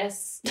many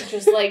lists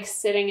just like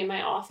sitting in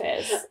my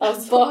office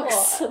of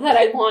books that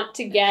I want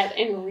to get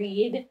and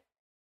read.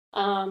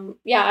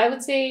 Yeah, I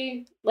would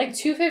say like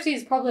 250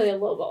 is probably a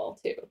low ball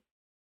too.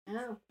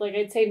 Yeah. Like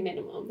I'd say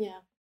minimum. Yeah.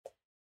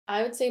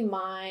 I would say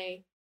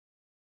my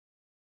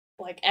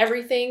like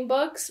everything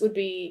books would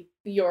be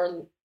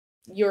your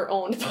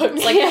own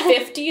books. Like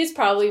 50 is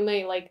probably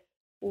my like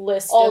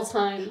list all of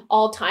time.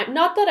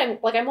 Not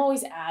that I'm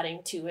always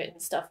adding to it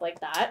and stuff like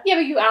that. Yeah,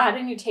 but you add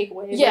and you take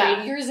away. Yeah.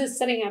 Right? Yours is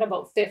sitting at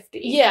about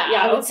 50. Yeah,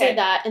 I would say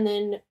that. And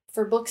then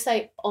for books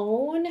I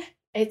own,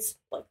 it's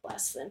like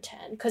less than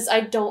 10 because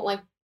I don't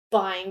like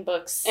buying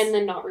books and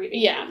then not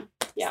reading. Yeah.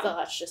 Yeah. So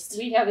that's just...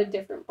 We have a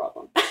different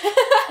problem.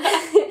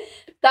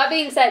 That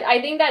being said,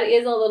 I think that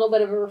is a little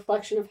bit of a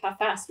reflection of how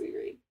fast we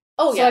read.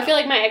 Oh, yeah. So I feel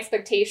like my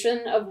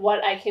expectation of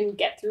what I can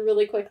get through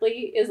really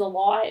quickly is a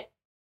lot.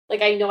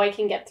 Like, I know I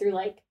can get through,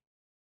 like,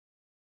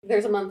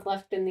 there's a month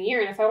left in the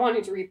year, and if I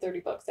wanted to read 30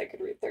 books, I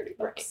could read 30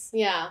 books. Right.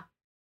 Yeah.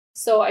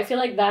 So I feel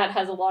like that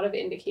has a lot of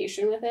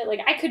indication with it.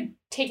 Like, I could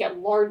take a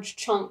large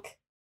chunk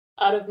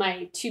out of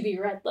my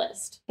to-be-read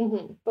list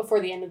before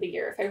the end of the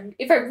year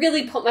if I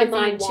really put my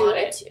mind to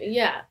it.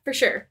 Yeah, for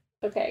sure.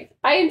 Okay.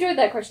 I enjoyed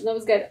that question. That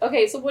was good.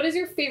 Okay, so what is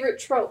your favorite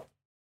trope?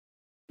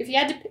 If you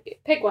had to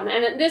pick one,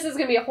 and this is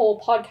going to be a whole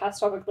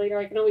podcast topic later,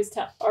 I can always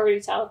already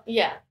tell.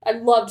 Yeah.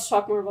 I'd love to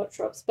talk more about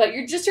tropes, but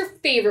your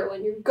favorite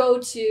one, your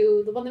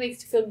go-to, the one that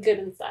makes you feel good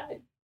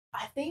inside.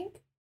 I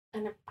think,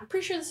 and I'm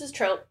pretty sure this is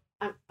trope,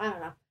 I don't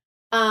know.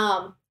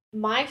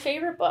 My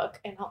favorite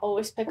book, and I'll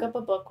always pick up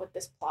a book with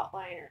this plot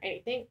line or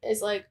anything,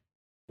 is like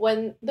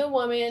when the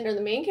woman or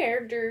the main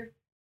character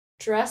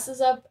dresses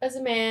up as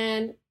a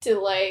man to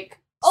like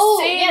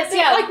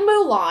like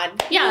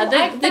Mulan. Yeah,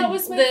 that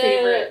was my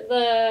favorite.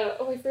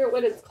 I forget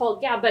what it's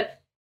called. Yeah, but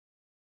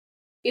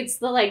it's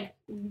the like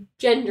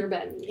gender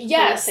bend.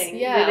 Yes, thing,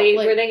 yeah,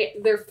 where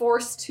they're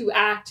forced to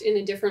act in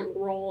a different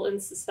role in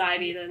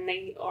society than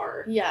they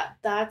are. Yeah,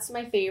 that's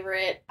my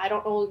favorite. I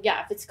don't know.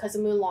 Yeah, if it's because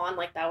of Mulan,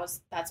 like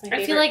that's my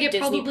favorite. I feel like it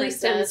Disney probably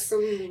stems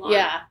from Mulan.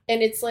 Yeah,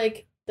 and it's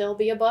like there'll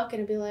be a book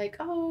and it'll be like,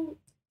 oh,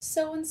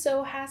 so and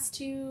so has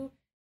to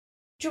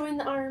join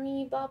the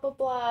army, blah blah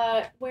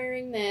blah,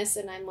 wearing this,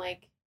 and I'm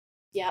like,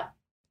 yep,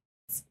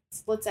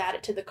 let's add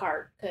it to the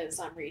cart because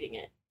I'm reading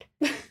it.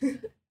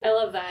 I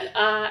love that.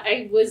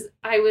 I was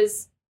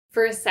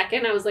for a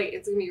second I was like,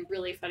 it's gonna be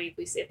really funny if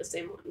we say the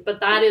same one,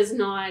 but that is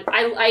not.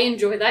 I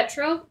enjoy that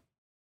trope.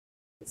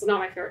 It's not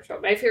my favorite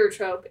trope. My favorite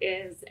trope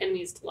is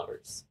enemies to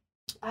lovers.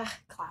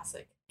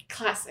 Classic.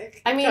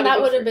 I mean,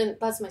 that would have been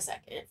that's my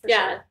second. For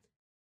sure.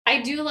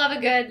 I do love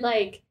a good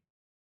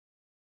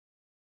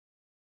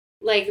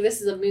like this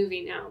is a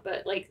movie now,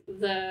 but like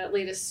the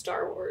latest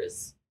Star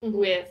Wars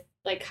with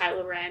like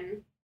Kylo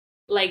Ren,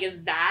 like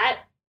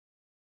that.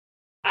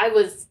 I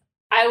was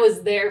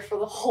there for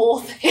the whole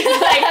thing.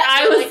 Like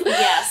I was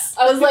yes.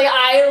 I was like,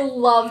 I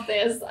love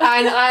this.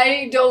 And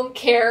I don't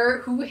care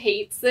who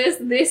hates this.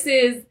 This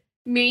is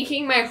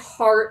making my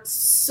heart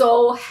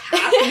so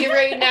happy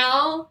right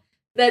now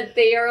that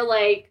they are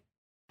like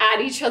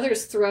at each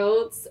other's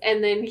throats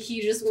and then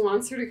he just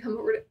wants her to come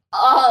over to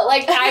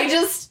like I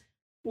just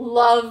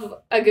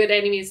love a good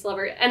enemies to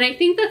lover. And I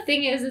think the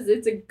thing is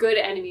it's a good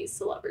enemies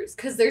to lovers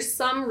because there's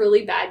some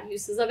really bad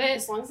uses of it.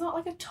 As long as it's not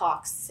like a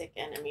toxic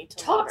enemy to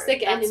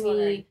toxic lover.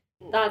 Enemy,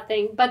 that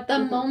thing. But the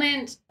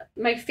moment,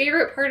 my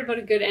favorite part about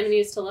a good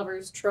enemies to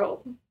lovers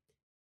trope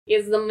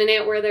is the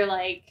minute where they're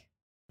like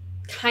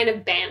kind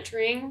of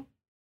bantering.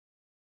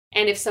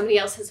 And if somebody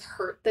else has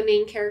hurt the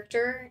main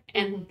character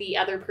and the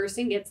other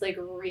person gets like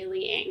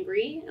really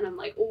angry and I'm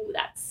like, oh,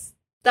 that's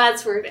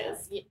where it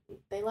is. Yeah,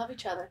 they love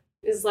each other.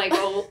 Is like,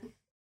 oh,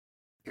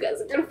 you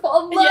guys are gonna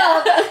fall in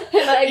love,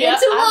 and I get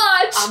to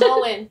watch. I'm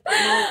all in.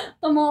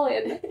 I'm all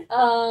in.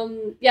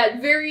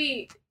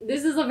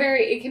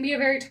 It can be a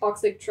very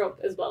toxic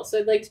trope as well. So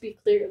I'd like to be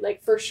clear,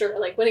 like for sure,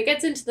 like when it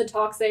gets into the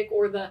toxic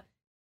or the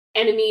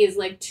enemy is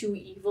like too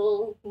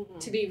evil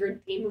to be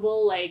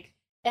redeemable, like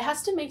it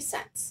has to make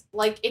sense.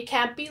 Like it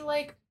can't be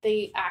like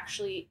they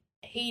actually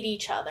hate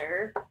each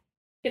other.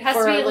 It has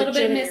to be a little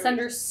bit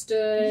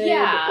misunderstood.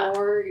 Yeah.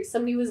 Or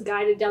somebody was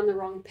guided down the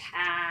wrong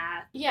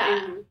path. Yeah.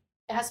 And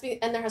it has to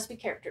be, and there has to be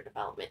character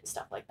development and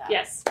stuff like that.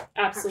 Yes,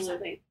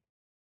 absolutely.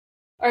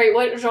 100%. All right,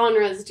 what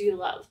genres do you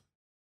love?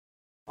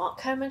 Well,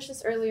 I kind of mentioned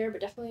this earlier,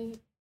 but definitely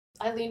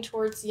I lean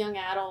towards young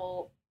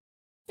adult,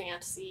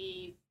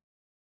 fantasy,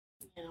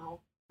 that kind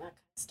of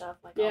stuff.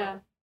 Like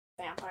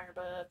vampire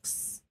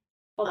books,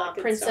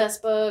 princess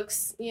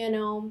books,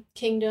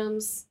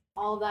 kingdoms.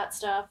 All that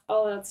stuff.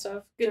 Good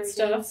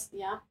stuff.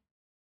 Yeah.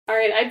 All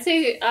right, I'd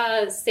say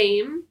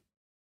same.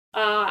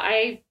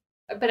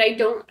 But I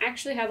don't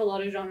actually have a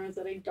lot of genres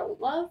that I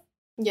don't love.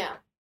 Yeah.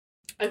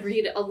 I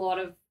read a lot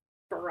of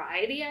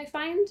variety, I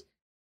find.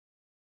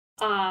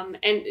 And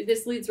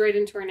this leads right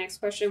into our next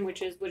question,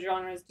 which is what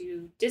genres do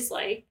you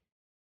dislike?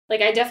 Like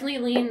I definitely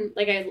lean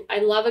I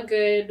love a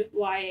good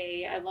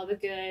YA, I love a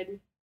good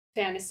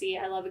fantasy,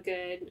 I love a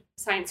good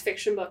science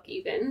fiction book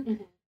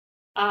even.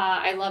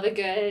 I love a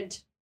good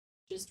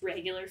just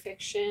regular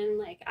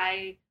fiction,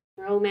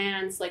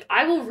 romance,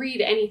 I will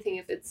read anything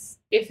if it's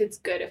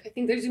good. If I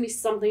think there's gonna be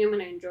something I'm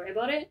gonna enjoy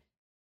about it.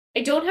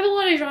 I don't have a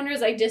lot of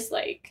genres I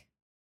dislike,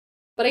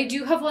 but I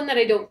do have one that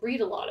I don't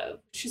read a lot of,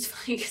 which is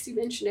funny because you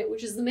mentioned it,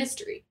 which is the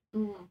mystery.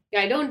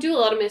 Yeah, I don't do a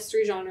lot of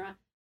mystery genre.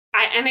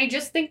 I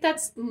just think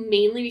that's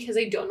mainly because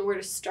I don't know where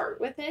to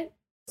start with it.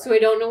 So I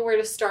don't know where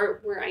to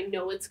start where I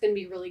know it's going to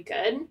be really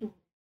good. Mm-hmm.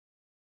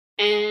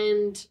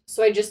 And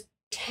so I just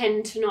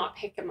tend to not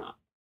pick them up.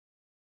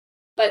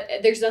 But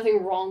there's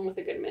nothing wrong with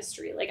a good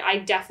mystery. Like, I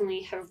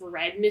definitely have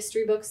read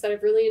mystery books that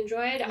I've really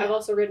enjoyed. Yeah. I've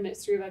also read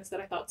mystery books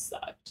that I thought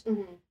sucked.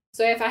 Mm-hmm.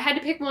 So if I had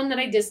to pick one that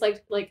I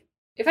disliked, like,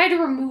 if I had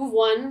to remove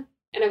one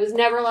and I was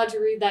never allowed to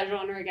read that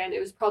genre again, it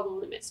was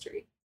probably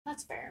mystery.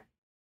 That's fair.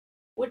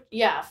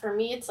 For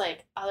me, it's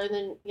like, other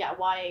than,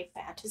 YA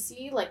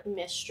fantasy, like,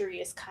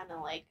 mystery is kind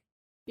of like...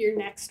 Your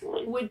next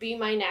one. Would be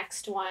my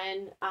next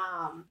one.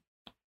 I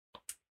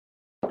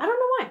don't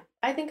know why.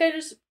 I think I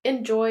just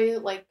enjoy,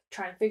 like,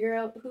 trying to figure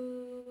out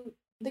who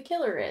the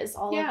killer is,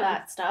 all of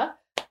that stuff.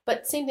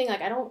 But same thing,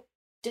 like, I don't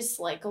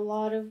dislike a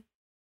lot of...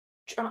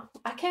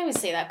 I can't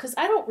even say that, because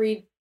I don't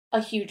read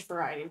a huge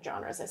variety of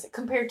genres, I say,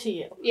 compared to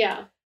you.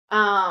 Yeah.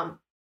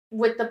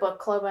 With the book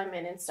club I'm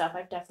in and stuff,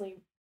 I've definitely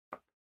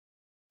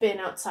been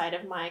outside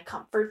of my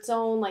comfort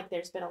zone. Like,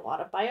 there's been a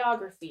lot of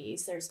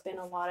biographies. There's been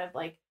a lot of,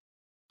 like,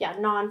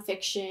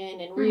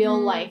 nonfiction and real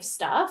life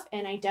stuff.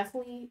 And I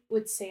definitely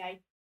would say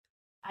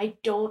I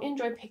don't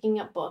enjoy picking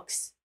up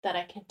books that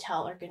I can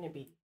tell are going to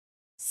be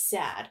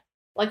sad.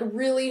 Like,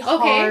 really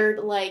hard,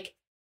 like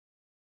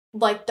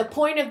the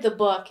point of the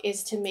book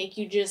is to make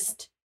you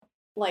just,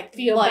 like,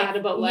 feel bad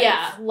about life.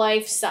 Yeah,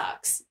 life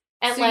sucks.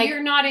 And so, like,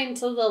 you're not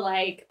into the,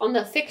 like, on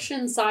the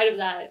fiction side of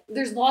that,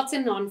 there's lots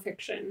in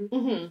nonfiction.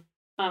 Mm-hmm.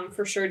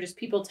 For sure, just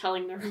people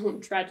telling their own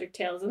tragic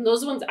tales. And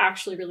those ones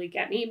actually really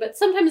get me. But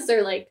sometimes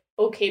they're, like,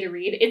 okay to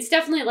read. It's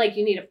definitely, like,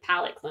 you need a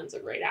palate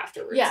cleanser right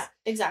afterwards. Yeah,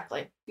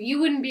 exactly. You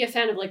wouldn't be a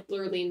fan of, like,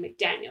 Lurleen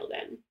McDaniel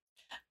then.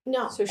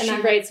 No. So she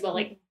writes about,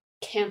 like,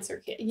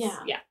 cancer kids. Yeah.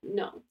 Yeah,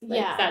 no.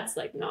 Like, that's,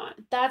 like, not...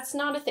 That's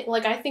not a thing.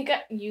 Like, I think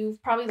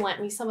you've probably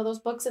lent me some of those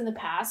books in the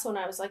past when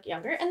I was, like,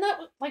 younger. And that,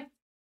 like,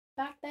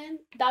 back then,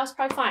 that was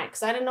probably fine.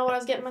 Because I didn't know what I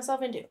was getting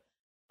myself into.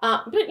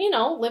 But, you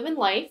know, living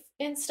life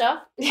and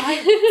stuff. Sometimes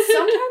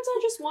I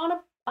just want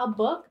a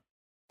book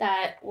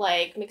that,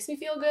 like, makes me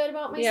feel good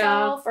about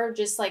myself, or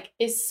just, like,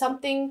 is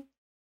something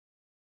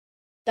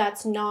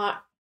that's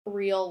not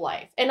real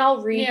life. And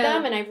I'll read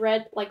them, and I've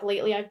read, like,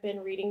 lately I've been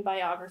reading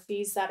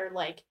biographies that are,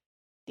 like,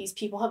 these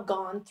people have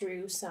gone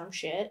through some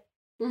shit,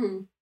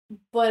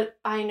 but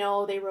I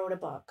know they wrote a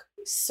book,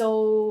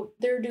 so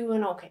they're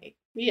doing okay.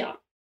 Yeah.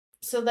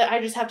 So that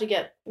I just have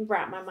to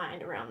wrap my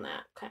mind around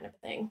that kind of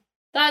thing.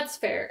 That's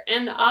fair.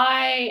 And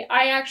I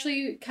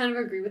actually kind of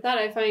agree with that.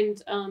 I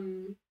find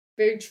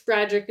very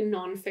tragic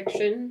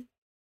nonfiction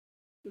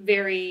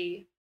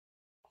very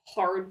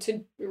hard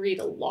to read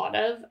a lot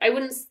of.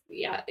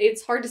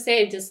 It's hard to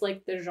say I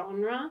dislike the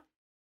genre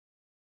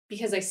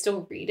because I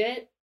still read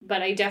it,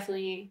 but I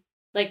definitely,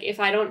 like, if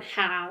I don't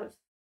have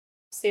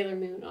Sailor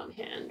Moon on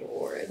hand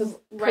or the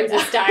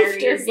Princess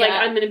Diaries, like,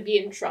 I'm going to be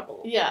in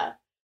trouble. Yeah.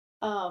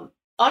 On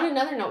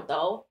another note,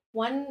 though,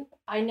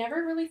 I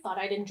never really thought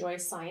I'd enjoy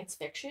science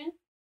fiction,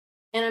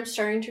 and I'm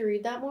starting to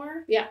read that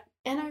more. Yeah.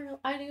 And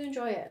I do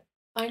enjoy it.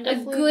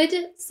 A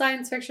good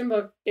science fiction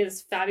book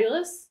is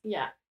fabulous.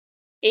 Yeah.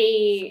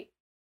 A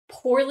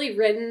poorly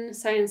written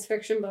science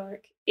fiction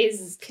book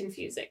is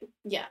confusing.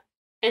 Yeah.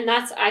 And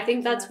I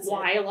think that's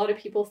why a lot of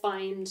people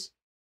find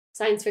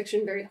science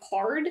fiction very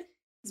hard,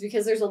 is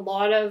because there's a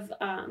lot of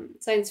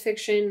science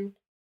fiction.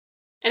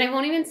 And I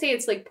won't even say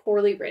it's, like,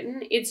 poorly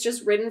written. It's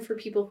just written for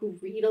people who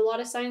read a lot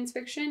of science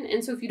fiction.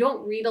 And so if you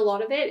don't read a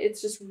lot of it,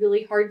 it's just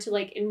really hard to,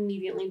 like,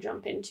 immediately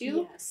jump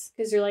into. Yes.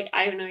 Because you're like,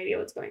 I have no idea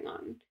what's going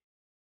on.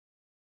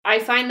 I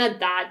find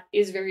that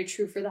is very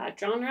true for that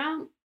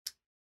genre.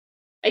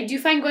 I do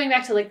find going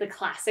back to, like, the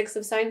classics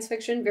of science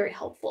fiction very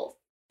helpful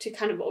to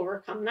kind of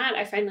overcome that.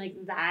 I find, like,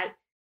 that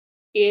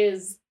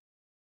is,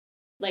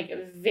 like,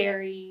 a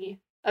very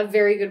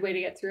good way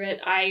to get through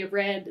it. I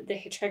read The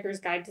Hitchhiker's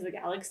Guide to the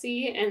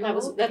Galaxy, and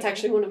that's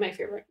actually one of my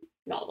favorite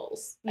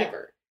novels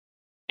ever.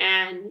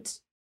 And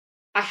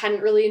I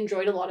hadn't really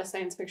enjoyed a lot of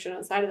science fiction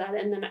outside of that.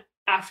 And then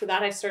after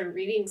that, I started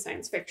reading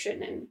science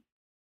fiction, and it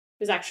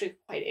was actually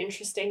quite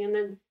interesting. And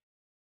then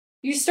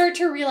you start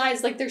to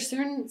realize, like, there's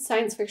certain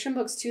science fiction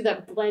books too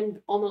that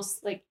blend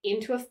almost, like,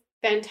 into a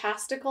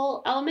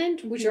fantastical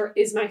element, which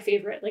is my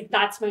favorite. Like,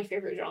 that's my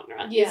favorite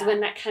genre. Is when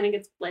that kind of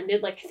gets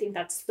blended. Like, I think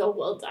that's so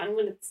well done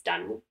when it's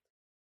done.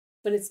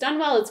 When it's done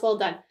well, it's well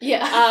done.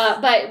 Yeah.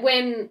 But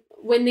when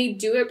they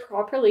do it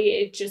properly,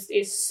 it just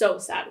is so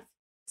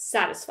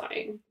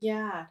satisfying.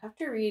 Yeah, I have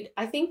to read.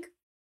 I think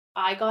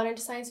I got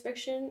into science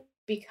fiction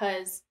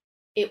because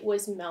it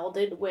was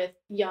melded with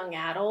young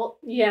adult.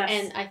 Yes.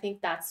 And I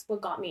think that's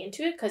what got me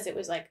into it, because it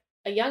was, like,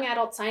 a young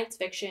adult science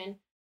fiction.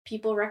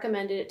 People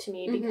recommended it to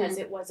me because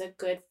it was a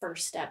good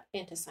first step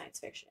into science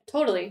fiction.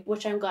 Totally.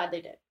 Which I'm glad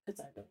they did, because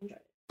I really enjoyed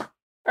it.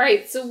 All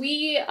right, so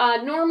we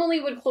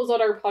normally would close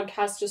out our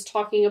podcast just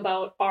talking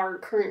about our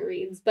current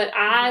reads, but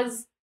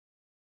as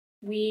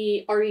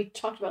we already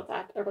talked about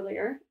that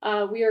earlier,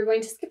 we are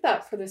going to skip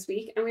that for this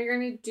week, and we're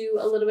going to do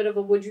a little bit of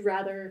a Would You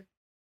Rather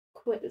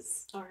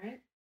quiz. All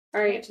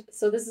right,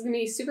 so this is going to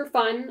be super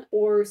fun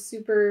or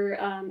super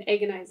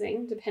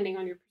agonizing, depending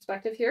on your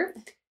perspective here.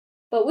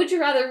 But would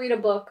you rather read a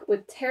book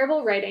with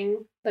terrible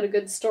writing but a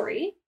good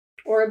story,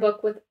 or a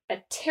book with a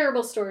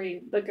terrible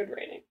story but good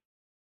writing?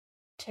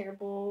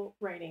 Terrible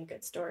writing,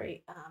 good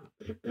story.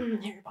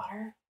 Harry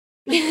Potter.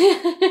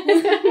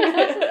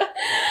 It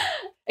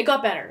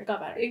got better.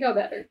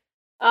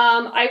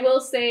 I will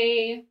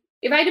say,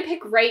 if I had to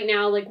pick right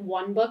now, like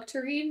one book to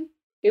read,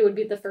 it would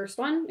be the first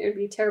one. It would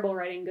be terrible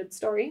writing, good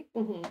story.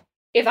 Mm-hmm.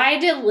 If I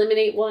had to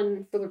eliminate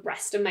one for the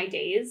rest of my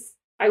days,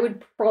 I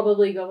would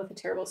probably go with a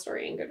terrible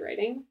story and good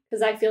writing,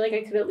 because I feel like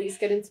I could at least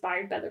get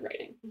inspired by the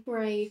writing.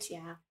 Right,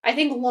 yeah. I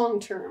think long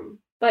term.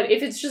 But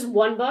if it's just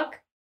one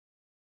book,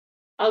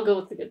 I'll go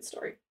with the good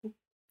story.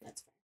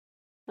 That's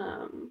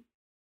fair.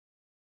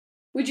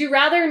 Would you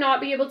rather not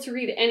be able to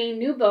read any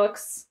new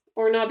books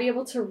or not be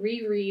able to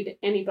reread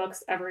any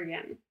books ever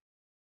again?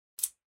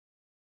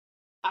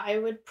 I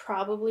would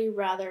probably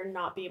rather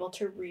not be able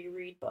to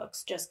reread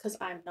books, just because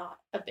I'm not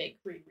a big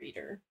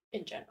rereader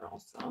in general.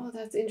 So. Oh,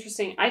 that's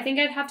interesting. I think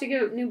I'd have to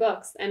get new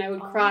books, and I would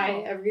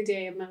cry every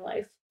day of my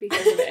life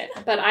because of it.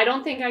 But I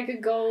don't think I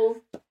could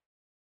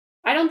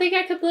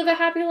live a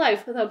happy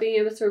life without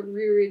being able to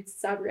reread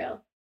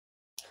Sabriel.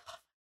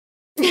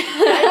 I do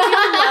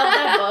love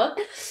that book.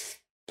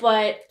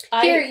 But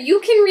here, you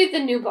can read the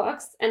new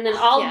books, and then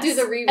I'll do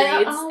the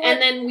rereads,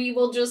 and then we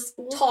will just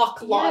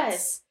talk lots.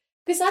 Yes.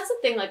 Because that's the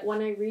thing, like,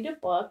 when I read a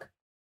book,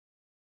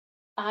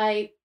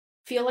 I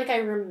feel like I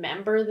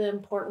remember the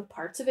important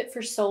parts of it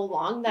for so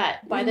long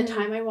that by the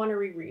time I want to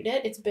reread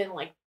it, it's been,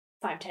 like,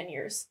 5-10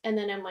 years. And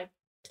then I'm like,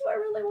 do I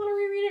really want to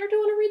reread it, or do I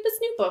want to read this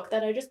new book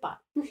that I just bought?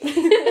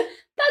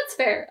 That's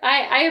fair.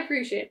 I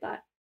appreciate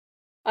that.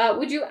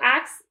 Would you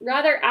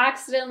rather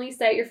accidentally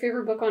set your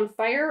favorite book on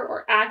fire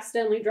or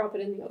accidentally drop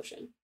it in the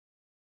ocean?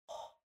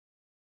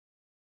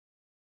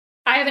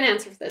 I have an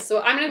answer for this,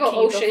 so I'm going to go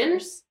ocean.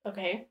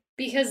 Okay.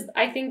 Because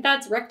I think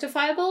that's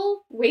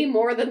rectifiable way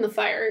more than the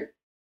fire.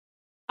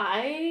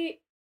 But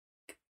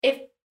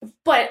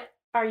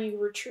are you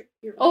retrieving?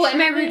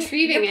 Am I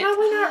retrieving it? You're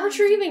probably not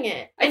retrieving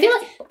it. I feel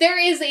like there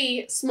is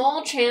a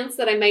small chance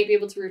that I might be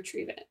able to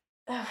retrieve it.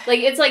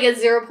 Like, it's like a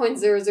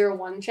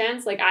 0.001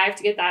 chance. Like, I have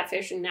to get that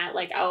fishing net,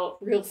 like, out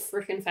real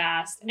freaking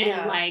fast.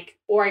 And, like,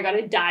 or I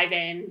gotta dive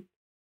in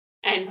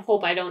and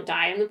hope I don't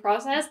die in the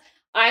process.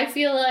 I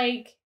feel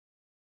like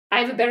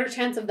I have a better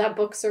chance of that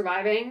book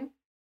surviving.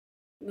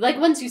 Like,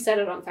 once you set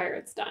it on fire,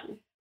 it's done.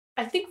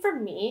 I think for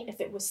me, if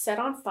it was set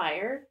on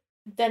fire,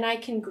 then I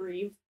can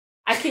grieve.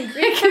 I can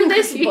grieve for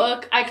this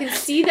book. I can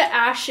see the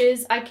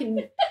ashes. I can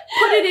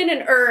put it in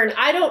an urn.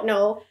 I don't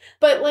know.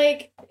 But,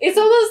 like... It's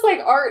almost like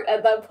art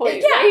at that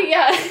point, right?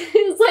 Yeah.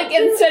 It's like,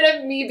 instead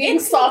of me being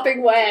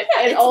sopping wet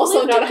and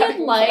also not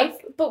having life.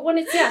 But when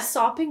it's,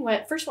 sopping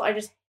wet, first of all,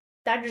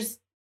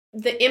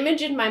 the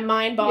image in my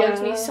mind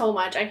bothers me so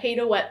much. I hate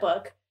a wet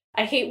book.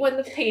 I hate when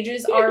the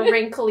pages are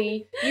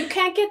wrinkly. You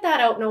can't get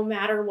that out no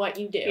matter what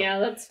you do. Yeah,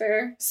 that's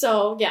fair.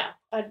 So, yeah,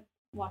 I'd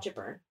watch it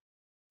burn.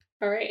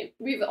 All right.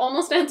 We've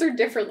almost answered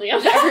differently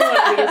on every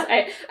one of these.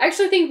 I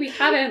actually think we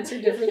have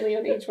answered differently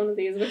on each one of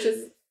these, which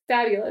is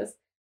fabulous.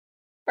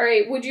 All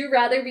right. Would you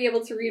rather be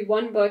able to read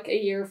one book a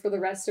year for the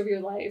rest of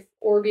your life,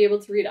 or be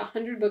able to read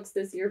 100 books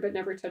this year but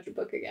never touch a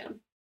book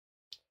again?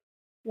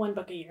 One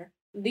book a year.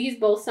 These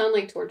both sound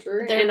like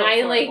torture, and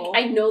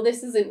I know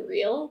this isn't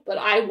real, but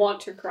I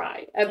want to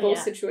cry at both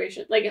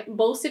situations. Like,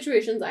 both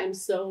situations, I'm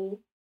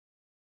so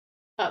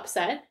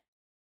upset.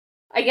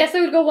 I guess I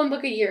would go one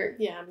book a year.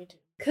 Yeah, me too.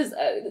 Because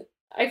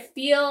I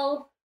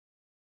feel...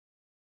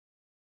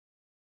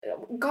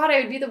 God,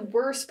 I would be the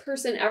worst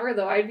person ever,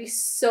 though. I'd be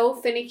so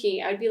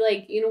finicky. I'd be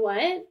like, you know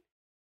what?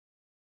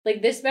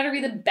 Like, this better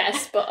be the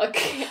best book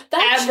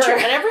That's ever. True.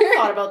 I never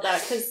thought about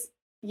that, because,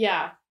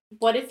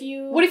 What if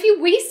you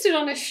wasted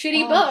on a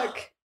shitty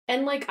book?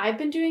 And, like, I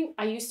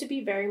used to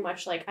be very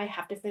much like, I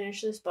have to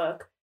finish this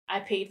book.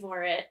 I paid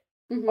for it.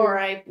 Mm-hmm. Or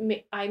I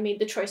made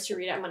the choice to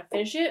read it. I'm going to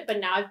finish it. But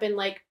now I've been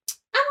like,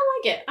 I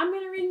don't like it. I'm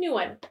going to read a new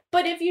one.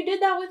 But if you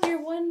did that with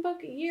your one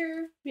book a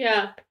year.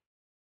 Yeah.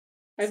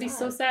 I'd be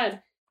so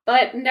sad.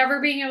 But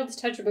never being able to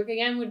touch a book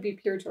again would be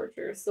pure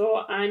torture. So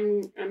I'm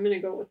going to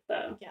go with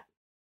the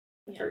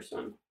first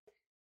one.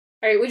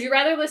 All right, would you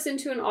rather listen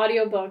to an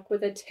audiobook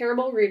with a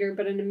terrible reader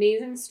but an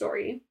amazing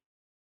story,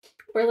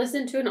 or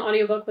listen to an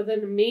audiobook with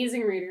an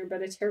amazing reader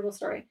but a terrible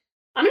story?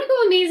 I'm going to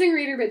go amazing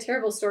reader but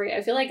terrible story.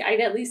 I feel like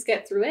I'd at least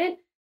get through it.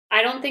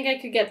 I don't think I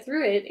could get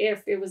through it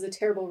if it was a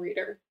terrible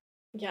reader.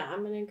 Yeah,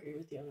 I'm going to agree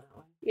with you on that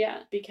one.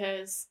 Yeah.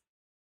 Because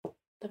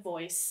the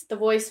voice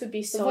would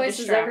be so distracting. The voice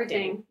is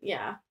everything.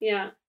 Yeah.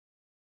 Yeah.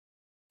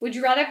 Would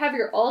you rather have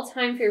your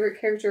all-time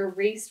favorite character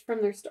erased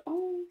from their story?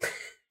 Oh.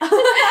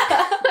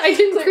 I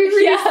didn't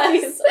pre-read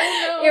these.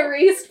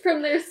 Erased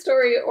from their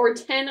story, or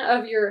 10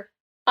 of your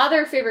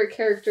other favorite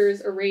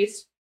characters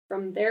erased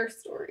from their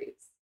stories.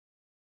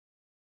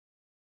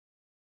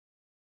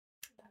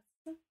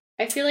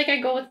 I feel like I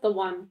go with the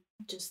one.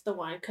 Just the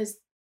one, because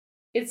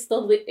it's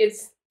the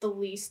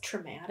least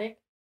traumatic.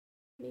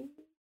 Maybe?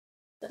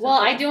 Well,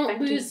 I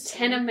don't lose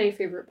 10 of my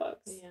favorite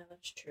books. Yeah,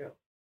 that's true.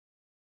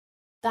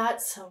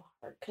 That's so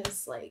hard,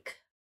 because,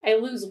 like... I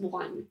lose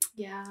one.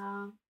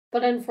 Yeah.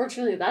 But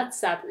unfortunately,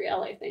 that's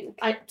Sabrielle, I think.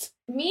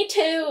 Me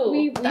too.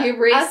 We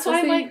erased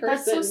the same person.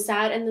 That's so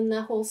sad. And then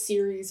the whole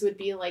series would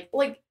be like.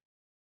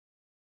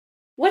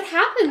 What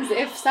happens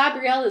if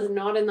Sabrielle is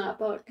not in that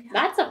book? Yeah.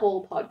 That's a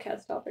whole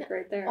podcast topic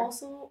right there.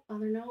 Also,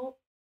 other note,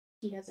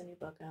 he has a new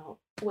book out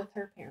with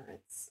her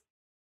parents.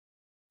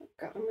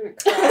 God, I'm gonna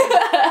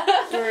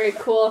cry. Alright,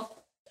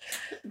 cool.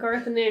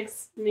 Garth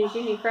Nix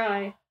making me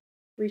cry.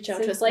 Reach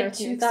out Since to like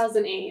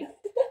 2008.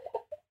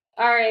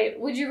 Alright,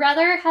 would you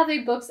rather have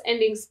a book's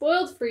ending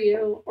spoiled for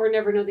you or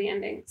never know the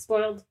ending?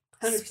 Spoiled.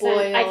 100%.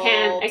 Spoiled.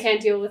 I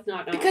can't deal with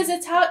not knowing. Because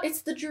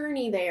it's the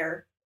journey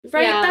there.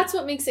 Right? Yeah. That's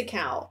what makes it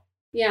count.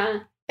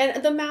 Yeah.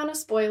 And the amount of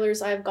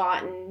spoilers I've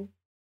gotten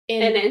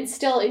and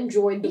still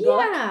enjoyed the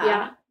book.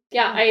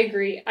 Yeah, I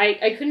agree.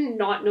 I couldn't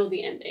not know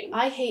the ending.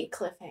 I hate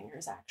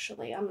cliffhangers,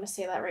 actually. I'm going to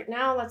say that right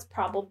now. That's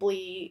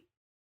probably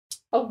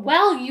a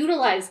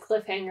well-utilized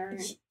cliffhanger.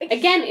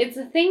 Again, it's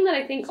a thing that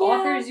I think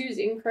authors use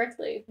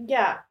incorrectly.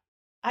 Yeah.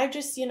 I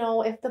just,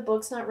 if the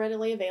book's not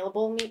readily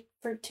available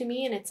to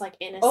me and it's like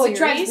in a series. It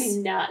drives me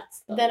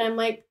nuts. Though. Then I'm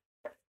like,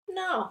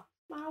 no.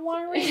 I don't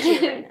want to read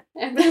you right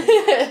now. I'm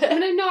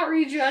going to not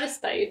read you out of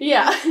spite.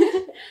 Yeah.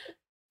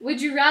 Would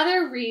you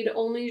rather read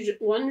only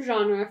one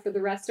genre for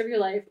the rest of your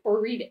life or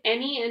read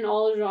any and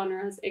all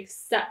genres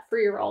except for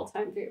your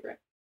all-time favorite?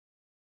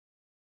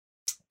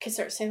 Can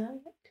I say that?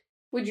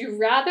 Would you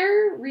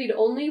rather read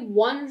only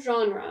one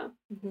genre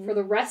for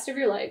the rest of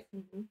your life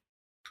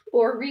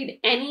or read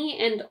any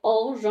and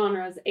all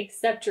genres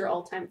except your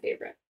all-time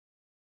favorite?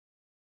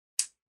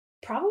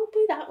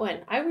 Probably that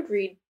one.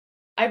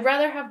 I'd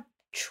rather have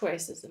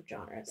choices of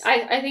genres.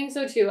 I think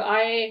so too.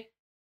 I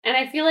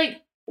feel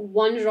like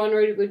one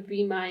genre would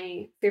be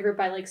my favorite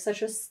by like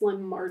such a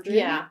slim margin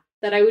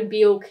that I would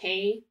be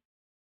okay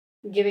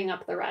giving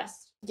up the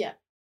rest. Yeah.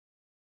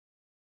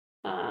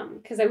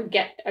 Because I would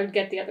get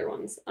the other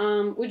ones.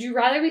 Would you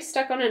rather be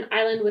stuck on an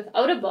island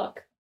without a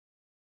book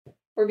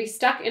or be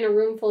stuck in a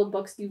room full of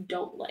books you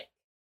don't like?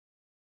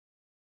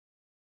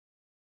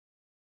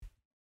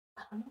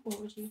 I don't know.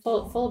 What would you do?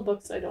 Full of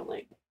books I don't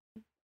like.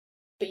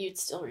 But you'd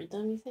still read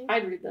them, you think?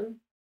 I'd read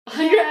them. 100%.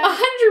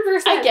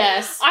 I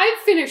guess. I've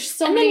finished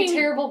so many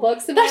terrible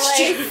books in my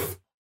life.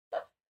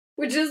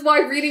 Which is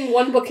why reading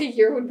one book a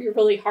year would be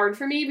really hard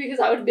for me because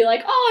I would be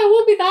like, oh, it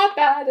won't be that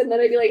bad. And then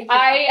I'd be like,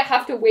 I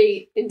have to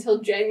wait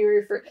until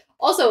January 1st.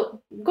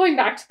 Also, going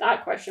back to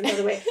that question, by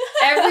the way,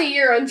 every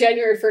year on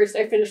January 1st,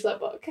 I finish that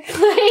book.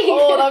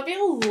 That'd be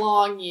a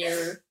long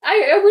year.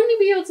 I wouldn't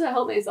be able to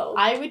help myself.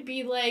 I would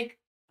be like,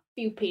 a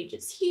few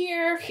pages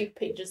here, a few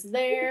pages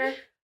there.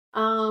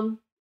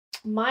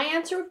 My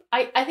answer,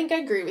 I think I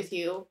agree with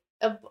you.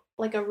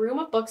 Like a room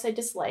of books I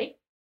dislike.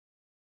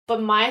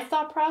 But my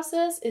thought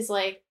process is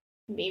like,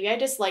 maybe I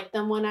disliked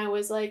them when I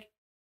was like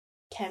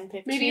 10,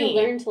 15. Maybe you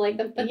learn to like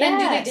them. But then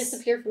do they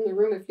disappear from the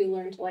room if you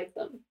learn to like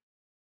them?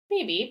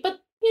 Maybe.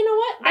 But you know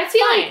what?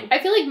 I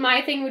feel like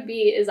my thing would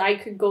be is I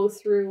could go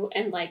through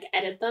and like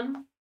edit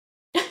them.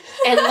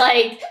 And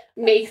like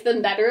make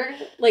them better.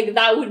 Like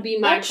that would be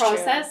my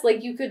process. True.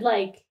 Like you could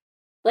like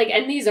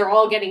and these are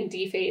all getting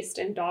defaced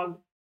and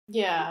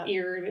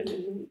eared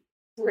and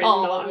written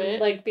all on of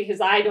it. Like because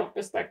I don't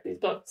respect these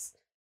books.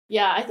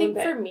 Yeah, I think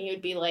for me it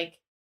would be like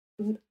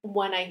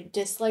when I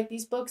dislike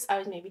these books, I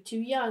was maybe too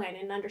young, I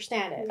didn't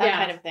understand it, that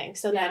kind of thing.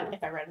 So then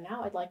if I read them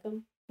now, I'd like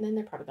them, and then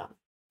they're probably gone.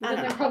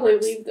 Then they'll probably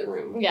leave the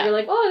room. Yeah. You're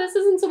like, oh, this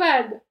isn't so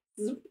bad.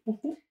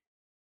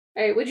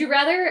 Alright, would you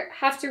rather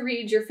have to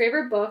read your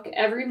favorite book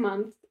every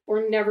month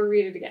or never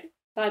read it again?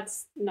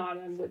 That's not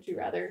a would you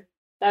rather.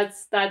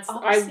 That's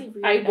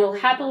I will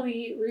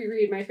happily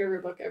reread my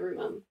favorite book every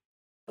month.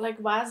 Like,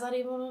 why is that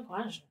even a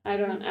question? I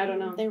don't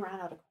know. They ran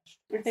out of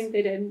questions. I think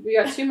they did. We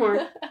got 2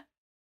 more.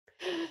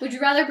 Would you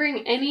rather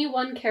bring any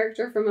one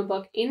character from a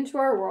book into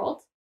our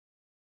world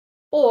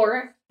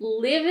or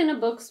live in a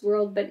book's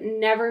world but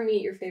never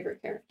meet your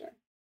favorite character?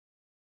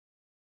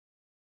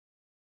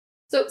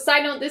 So,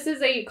 side note, this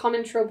is a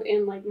common trope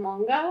in like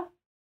manga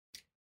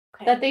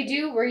that they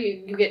do where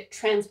you get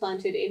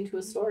transplanted into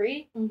a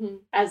story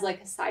as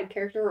like a side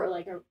character or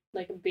like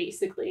a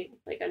basically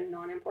like a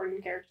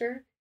non-important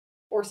character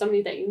or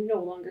somebody that you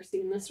no longer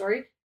see in the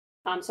story.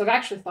 So I've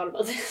actually thought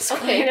about this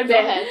quite a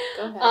bit.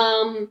 Go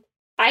ahead.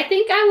 I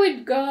think I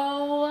would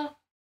go.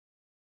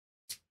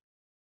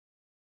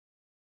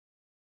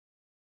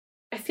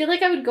 I feel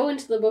like I would go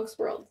into the books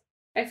world.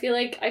 I feel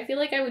like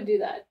I would do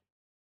that.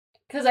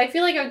 Because I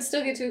feel like I would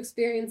still get to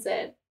experience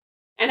it.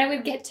 And I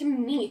would get to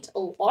meet a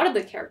lot of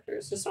the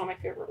characters, just not my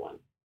favorite one.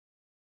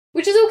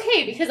 Which is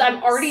okay, because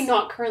I'm already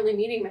not currently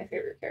meeting my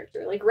favorite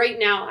character. Like, right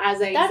now,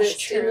 as I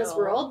exist in this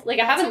world, like,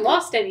 I haven't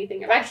lost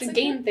anything. I've actually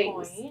gained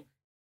things.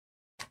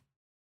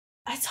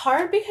 It's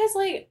hard because,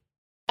 like,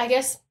 I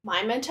guess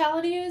my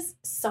mentality is,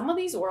 some of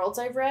these worlds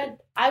I've read,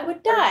 I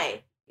would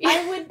die.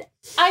 I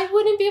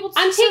wouldn't be able to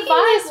survive. I'm taking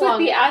this with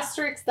the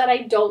asterisk that I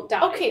don't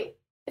die. Okay,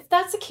 if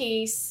that's the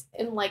case,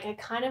 and like I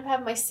kind of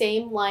have my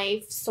same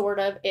life, sort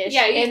of ish,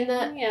 in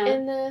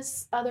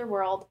this other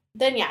world,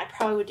 then I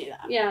probably would do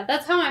that. Yeah,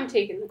 that's how I'm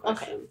taking the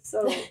question.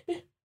 So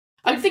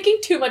I'm thinking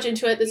too much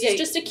into it. This is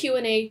just a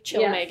Q&A.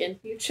 Chill, Megan.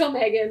 You chill,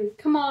 Megan.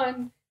 Come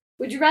on.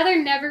 Would you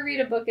rather never read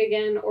a book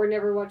again or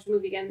never watch a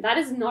movie again? That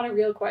is not a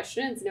real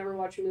question. It's never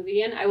watch a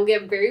movie again. I will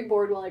get very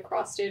bored while I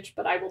cross-stitch,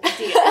 but I will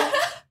deal.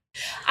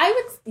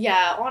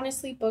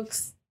 Honestly,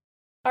 books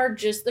are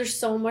just, there's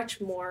so much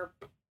more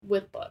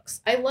with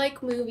books. I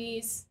like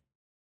movies.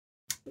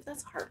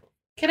 That's hard.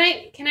 Can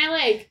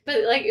I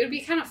but like, it would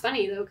be kind of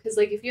funny though, because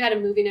like if you had a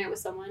movie night with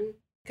someone,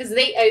 because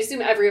I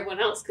assume everyone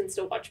else can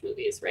still watch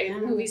movies, right? Yeah,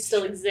 movies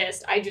still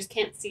exist. I just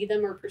can't see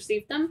them or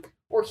perceive them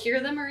or hear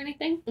them or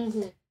anything.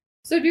 Mm-hmm.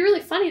 So it'd be really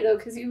funny, though,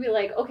 because you'd be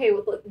like, okay,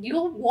 well,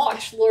 you'll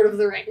watch Lord of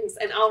the Rings,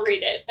 and I'll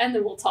read it, and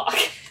then we'll talk.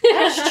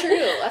 That's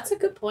true. That's a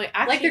good point.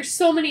 Actually, like, there's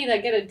so many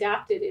that get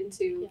adapted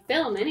into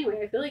film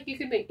anyway. I feel like you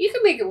could make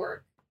it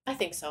work. I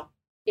think so.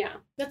 Yeah.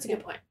 That's a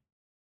good point.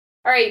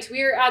 All right,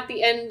 we are at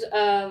the end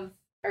of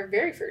our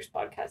very first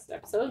podcast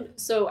episode,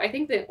 so I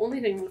think the only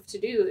thing left to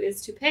do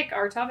is to pick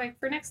our topic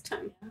for next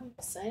time. Yeah, I'm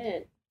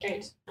excited.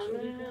 Right. I'm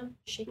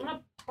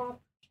gonna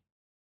pop.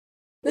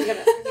 We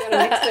gotta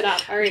mix it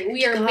up. All right,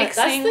 we are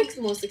mixing. That's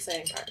the most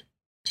exciting part.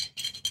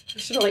 I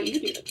should have let you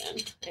do it then.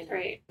 I know.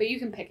 Right, but you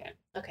can pick it.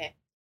 Okay.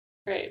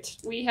 Right.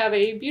 We have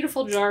a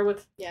beautiful jar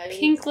with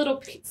pink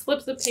little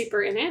slips of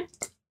paper in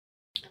it.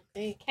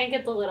 Okay. Can't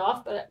get the lid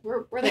off, but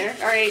we're there.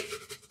 All right.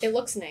 It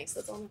looks nice.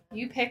 That's all.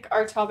 You pick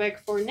our topic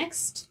for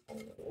next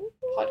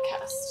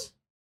podcast.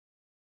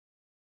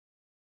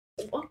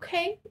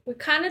 Okay. We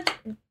kind of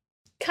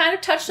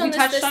touched on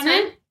this time.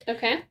 It?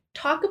 Okay.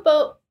 Talk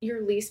about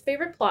your least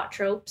favorite plot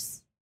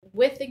tropes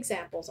with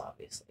examples,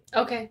 obviously.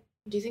 Okay.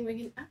 Do you think we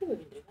can? I think we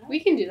can do that. We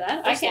can do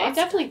that. I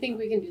definitely think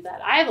we can do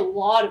that. I have a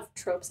lot of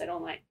tropes I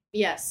don't like.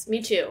 Yes,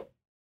 me too.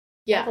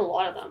 Yeah. I have a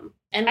lot of them.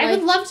 And I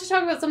would love to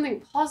talk about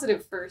something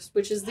positive first,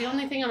 which is the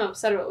only thing I'm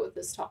upset about with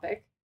this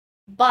topic.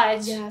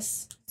 But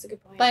yes, that's a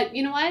good point. But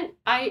you know what?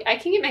 I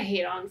can get my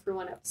hate on for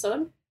one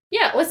episode.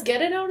 Yeah, let's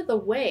get it out of the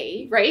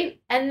way. Right?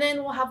 And then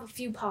we'll have a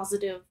few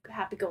positive,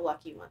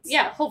 happy-go-lucky ones.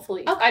 Yeah,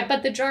 hopefully. Okay.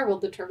 But the jar will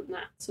determine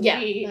that. So yeah,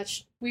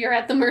 we are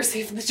at the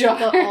mercy of the jar.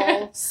 The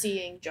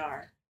all-seeing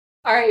jar.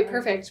 All right,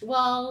 perfect.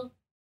 Well,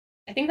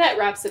 I think that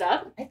wraps it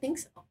up. I think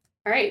so.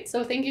 All right,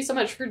 so thank you so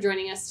much for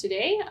joining us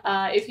today.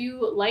 If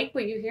you like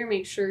what you hear,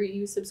 make sure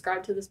you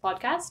subscribe to this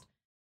podcast.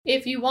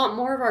 If you want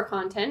more of our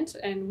content,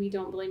 and we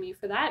don't blame you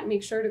for that,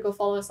 make sure to go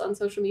follow us on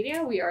social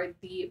media. We are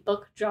the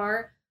Book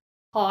Jar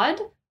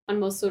Pod on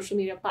most social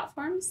media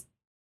platforms.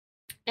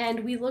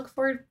 And we look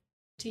forward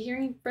to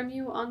hearing from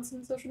you on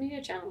some social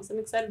media channels. I'm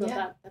excited about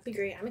that. That'd be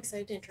great. I'm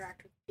excited to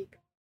interact with people.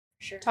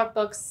 Sure. Talk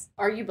books,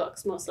 argue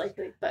books, most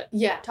likely. But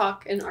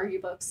talk and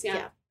argue books.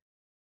 Yeah.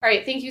 All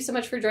right. Thank you so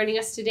much for joining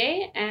us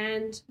today.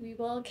 And we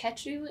will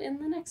catch you in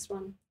the next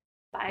one.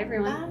 Bye,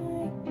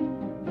 everyone. Bye.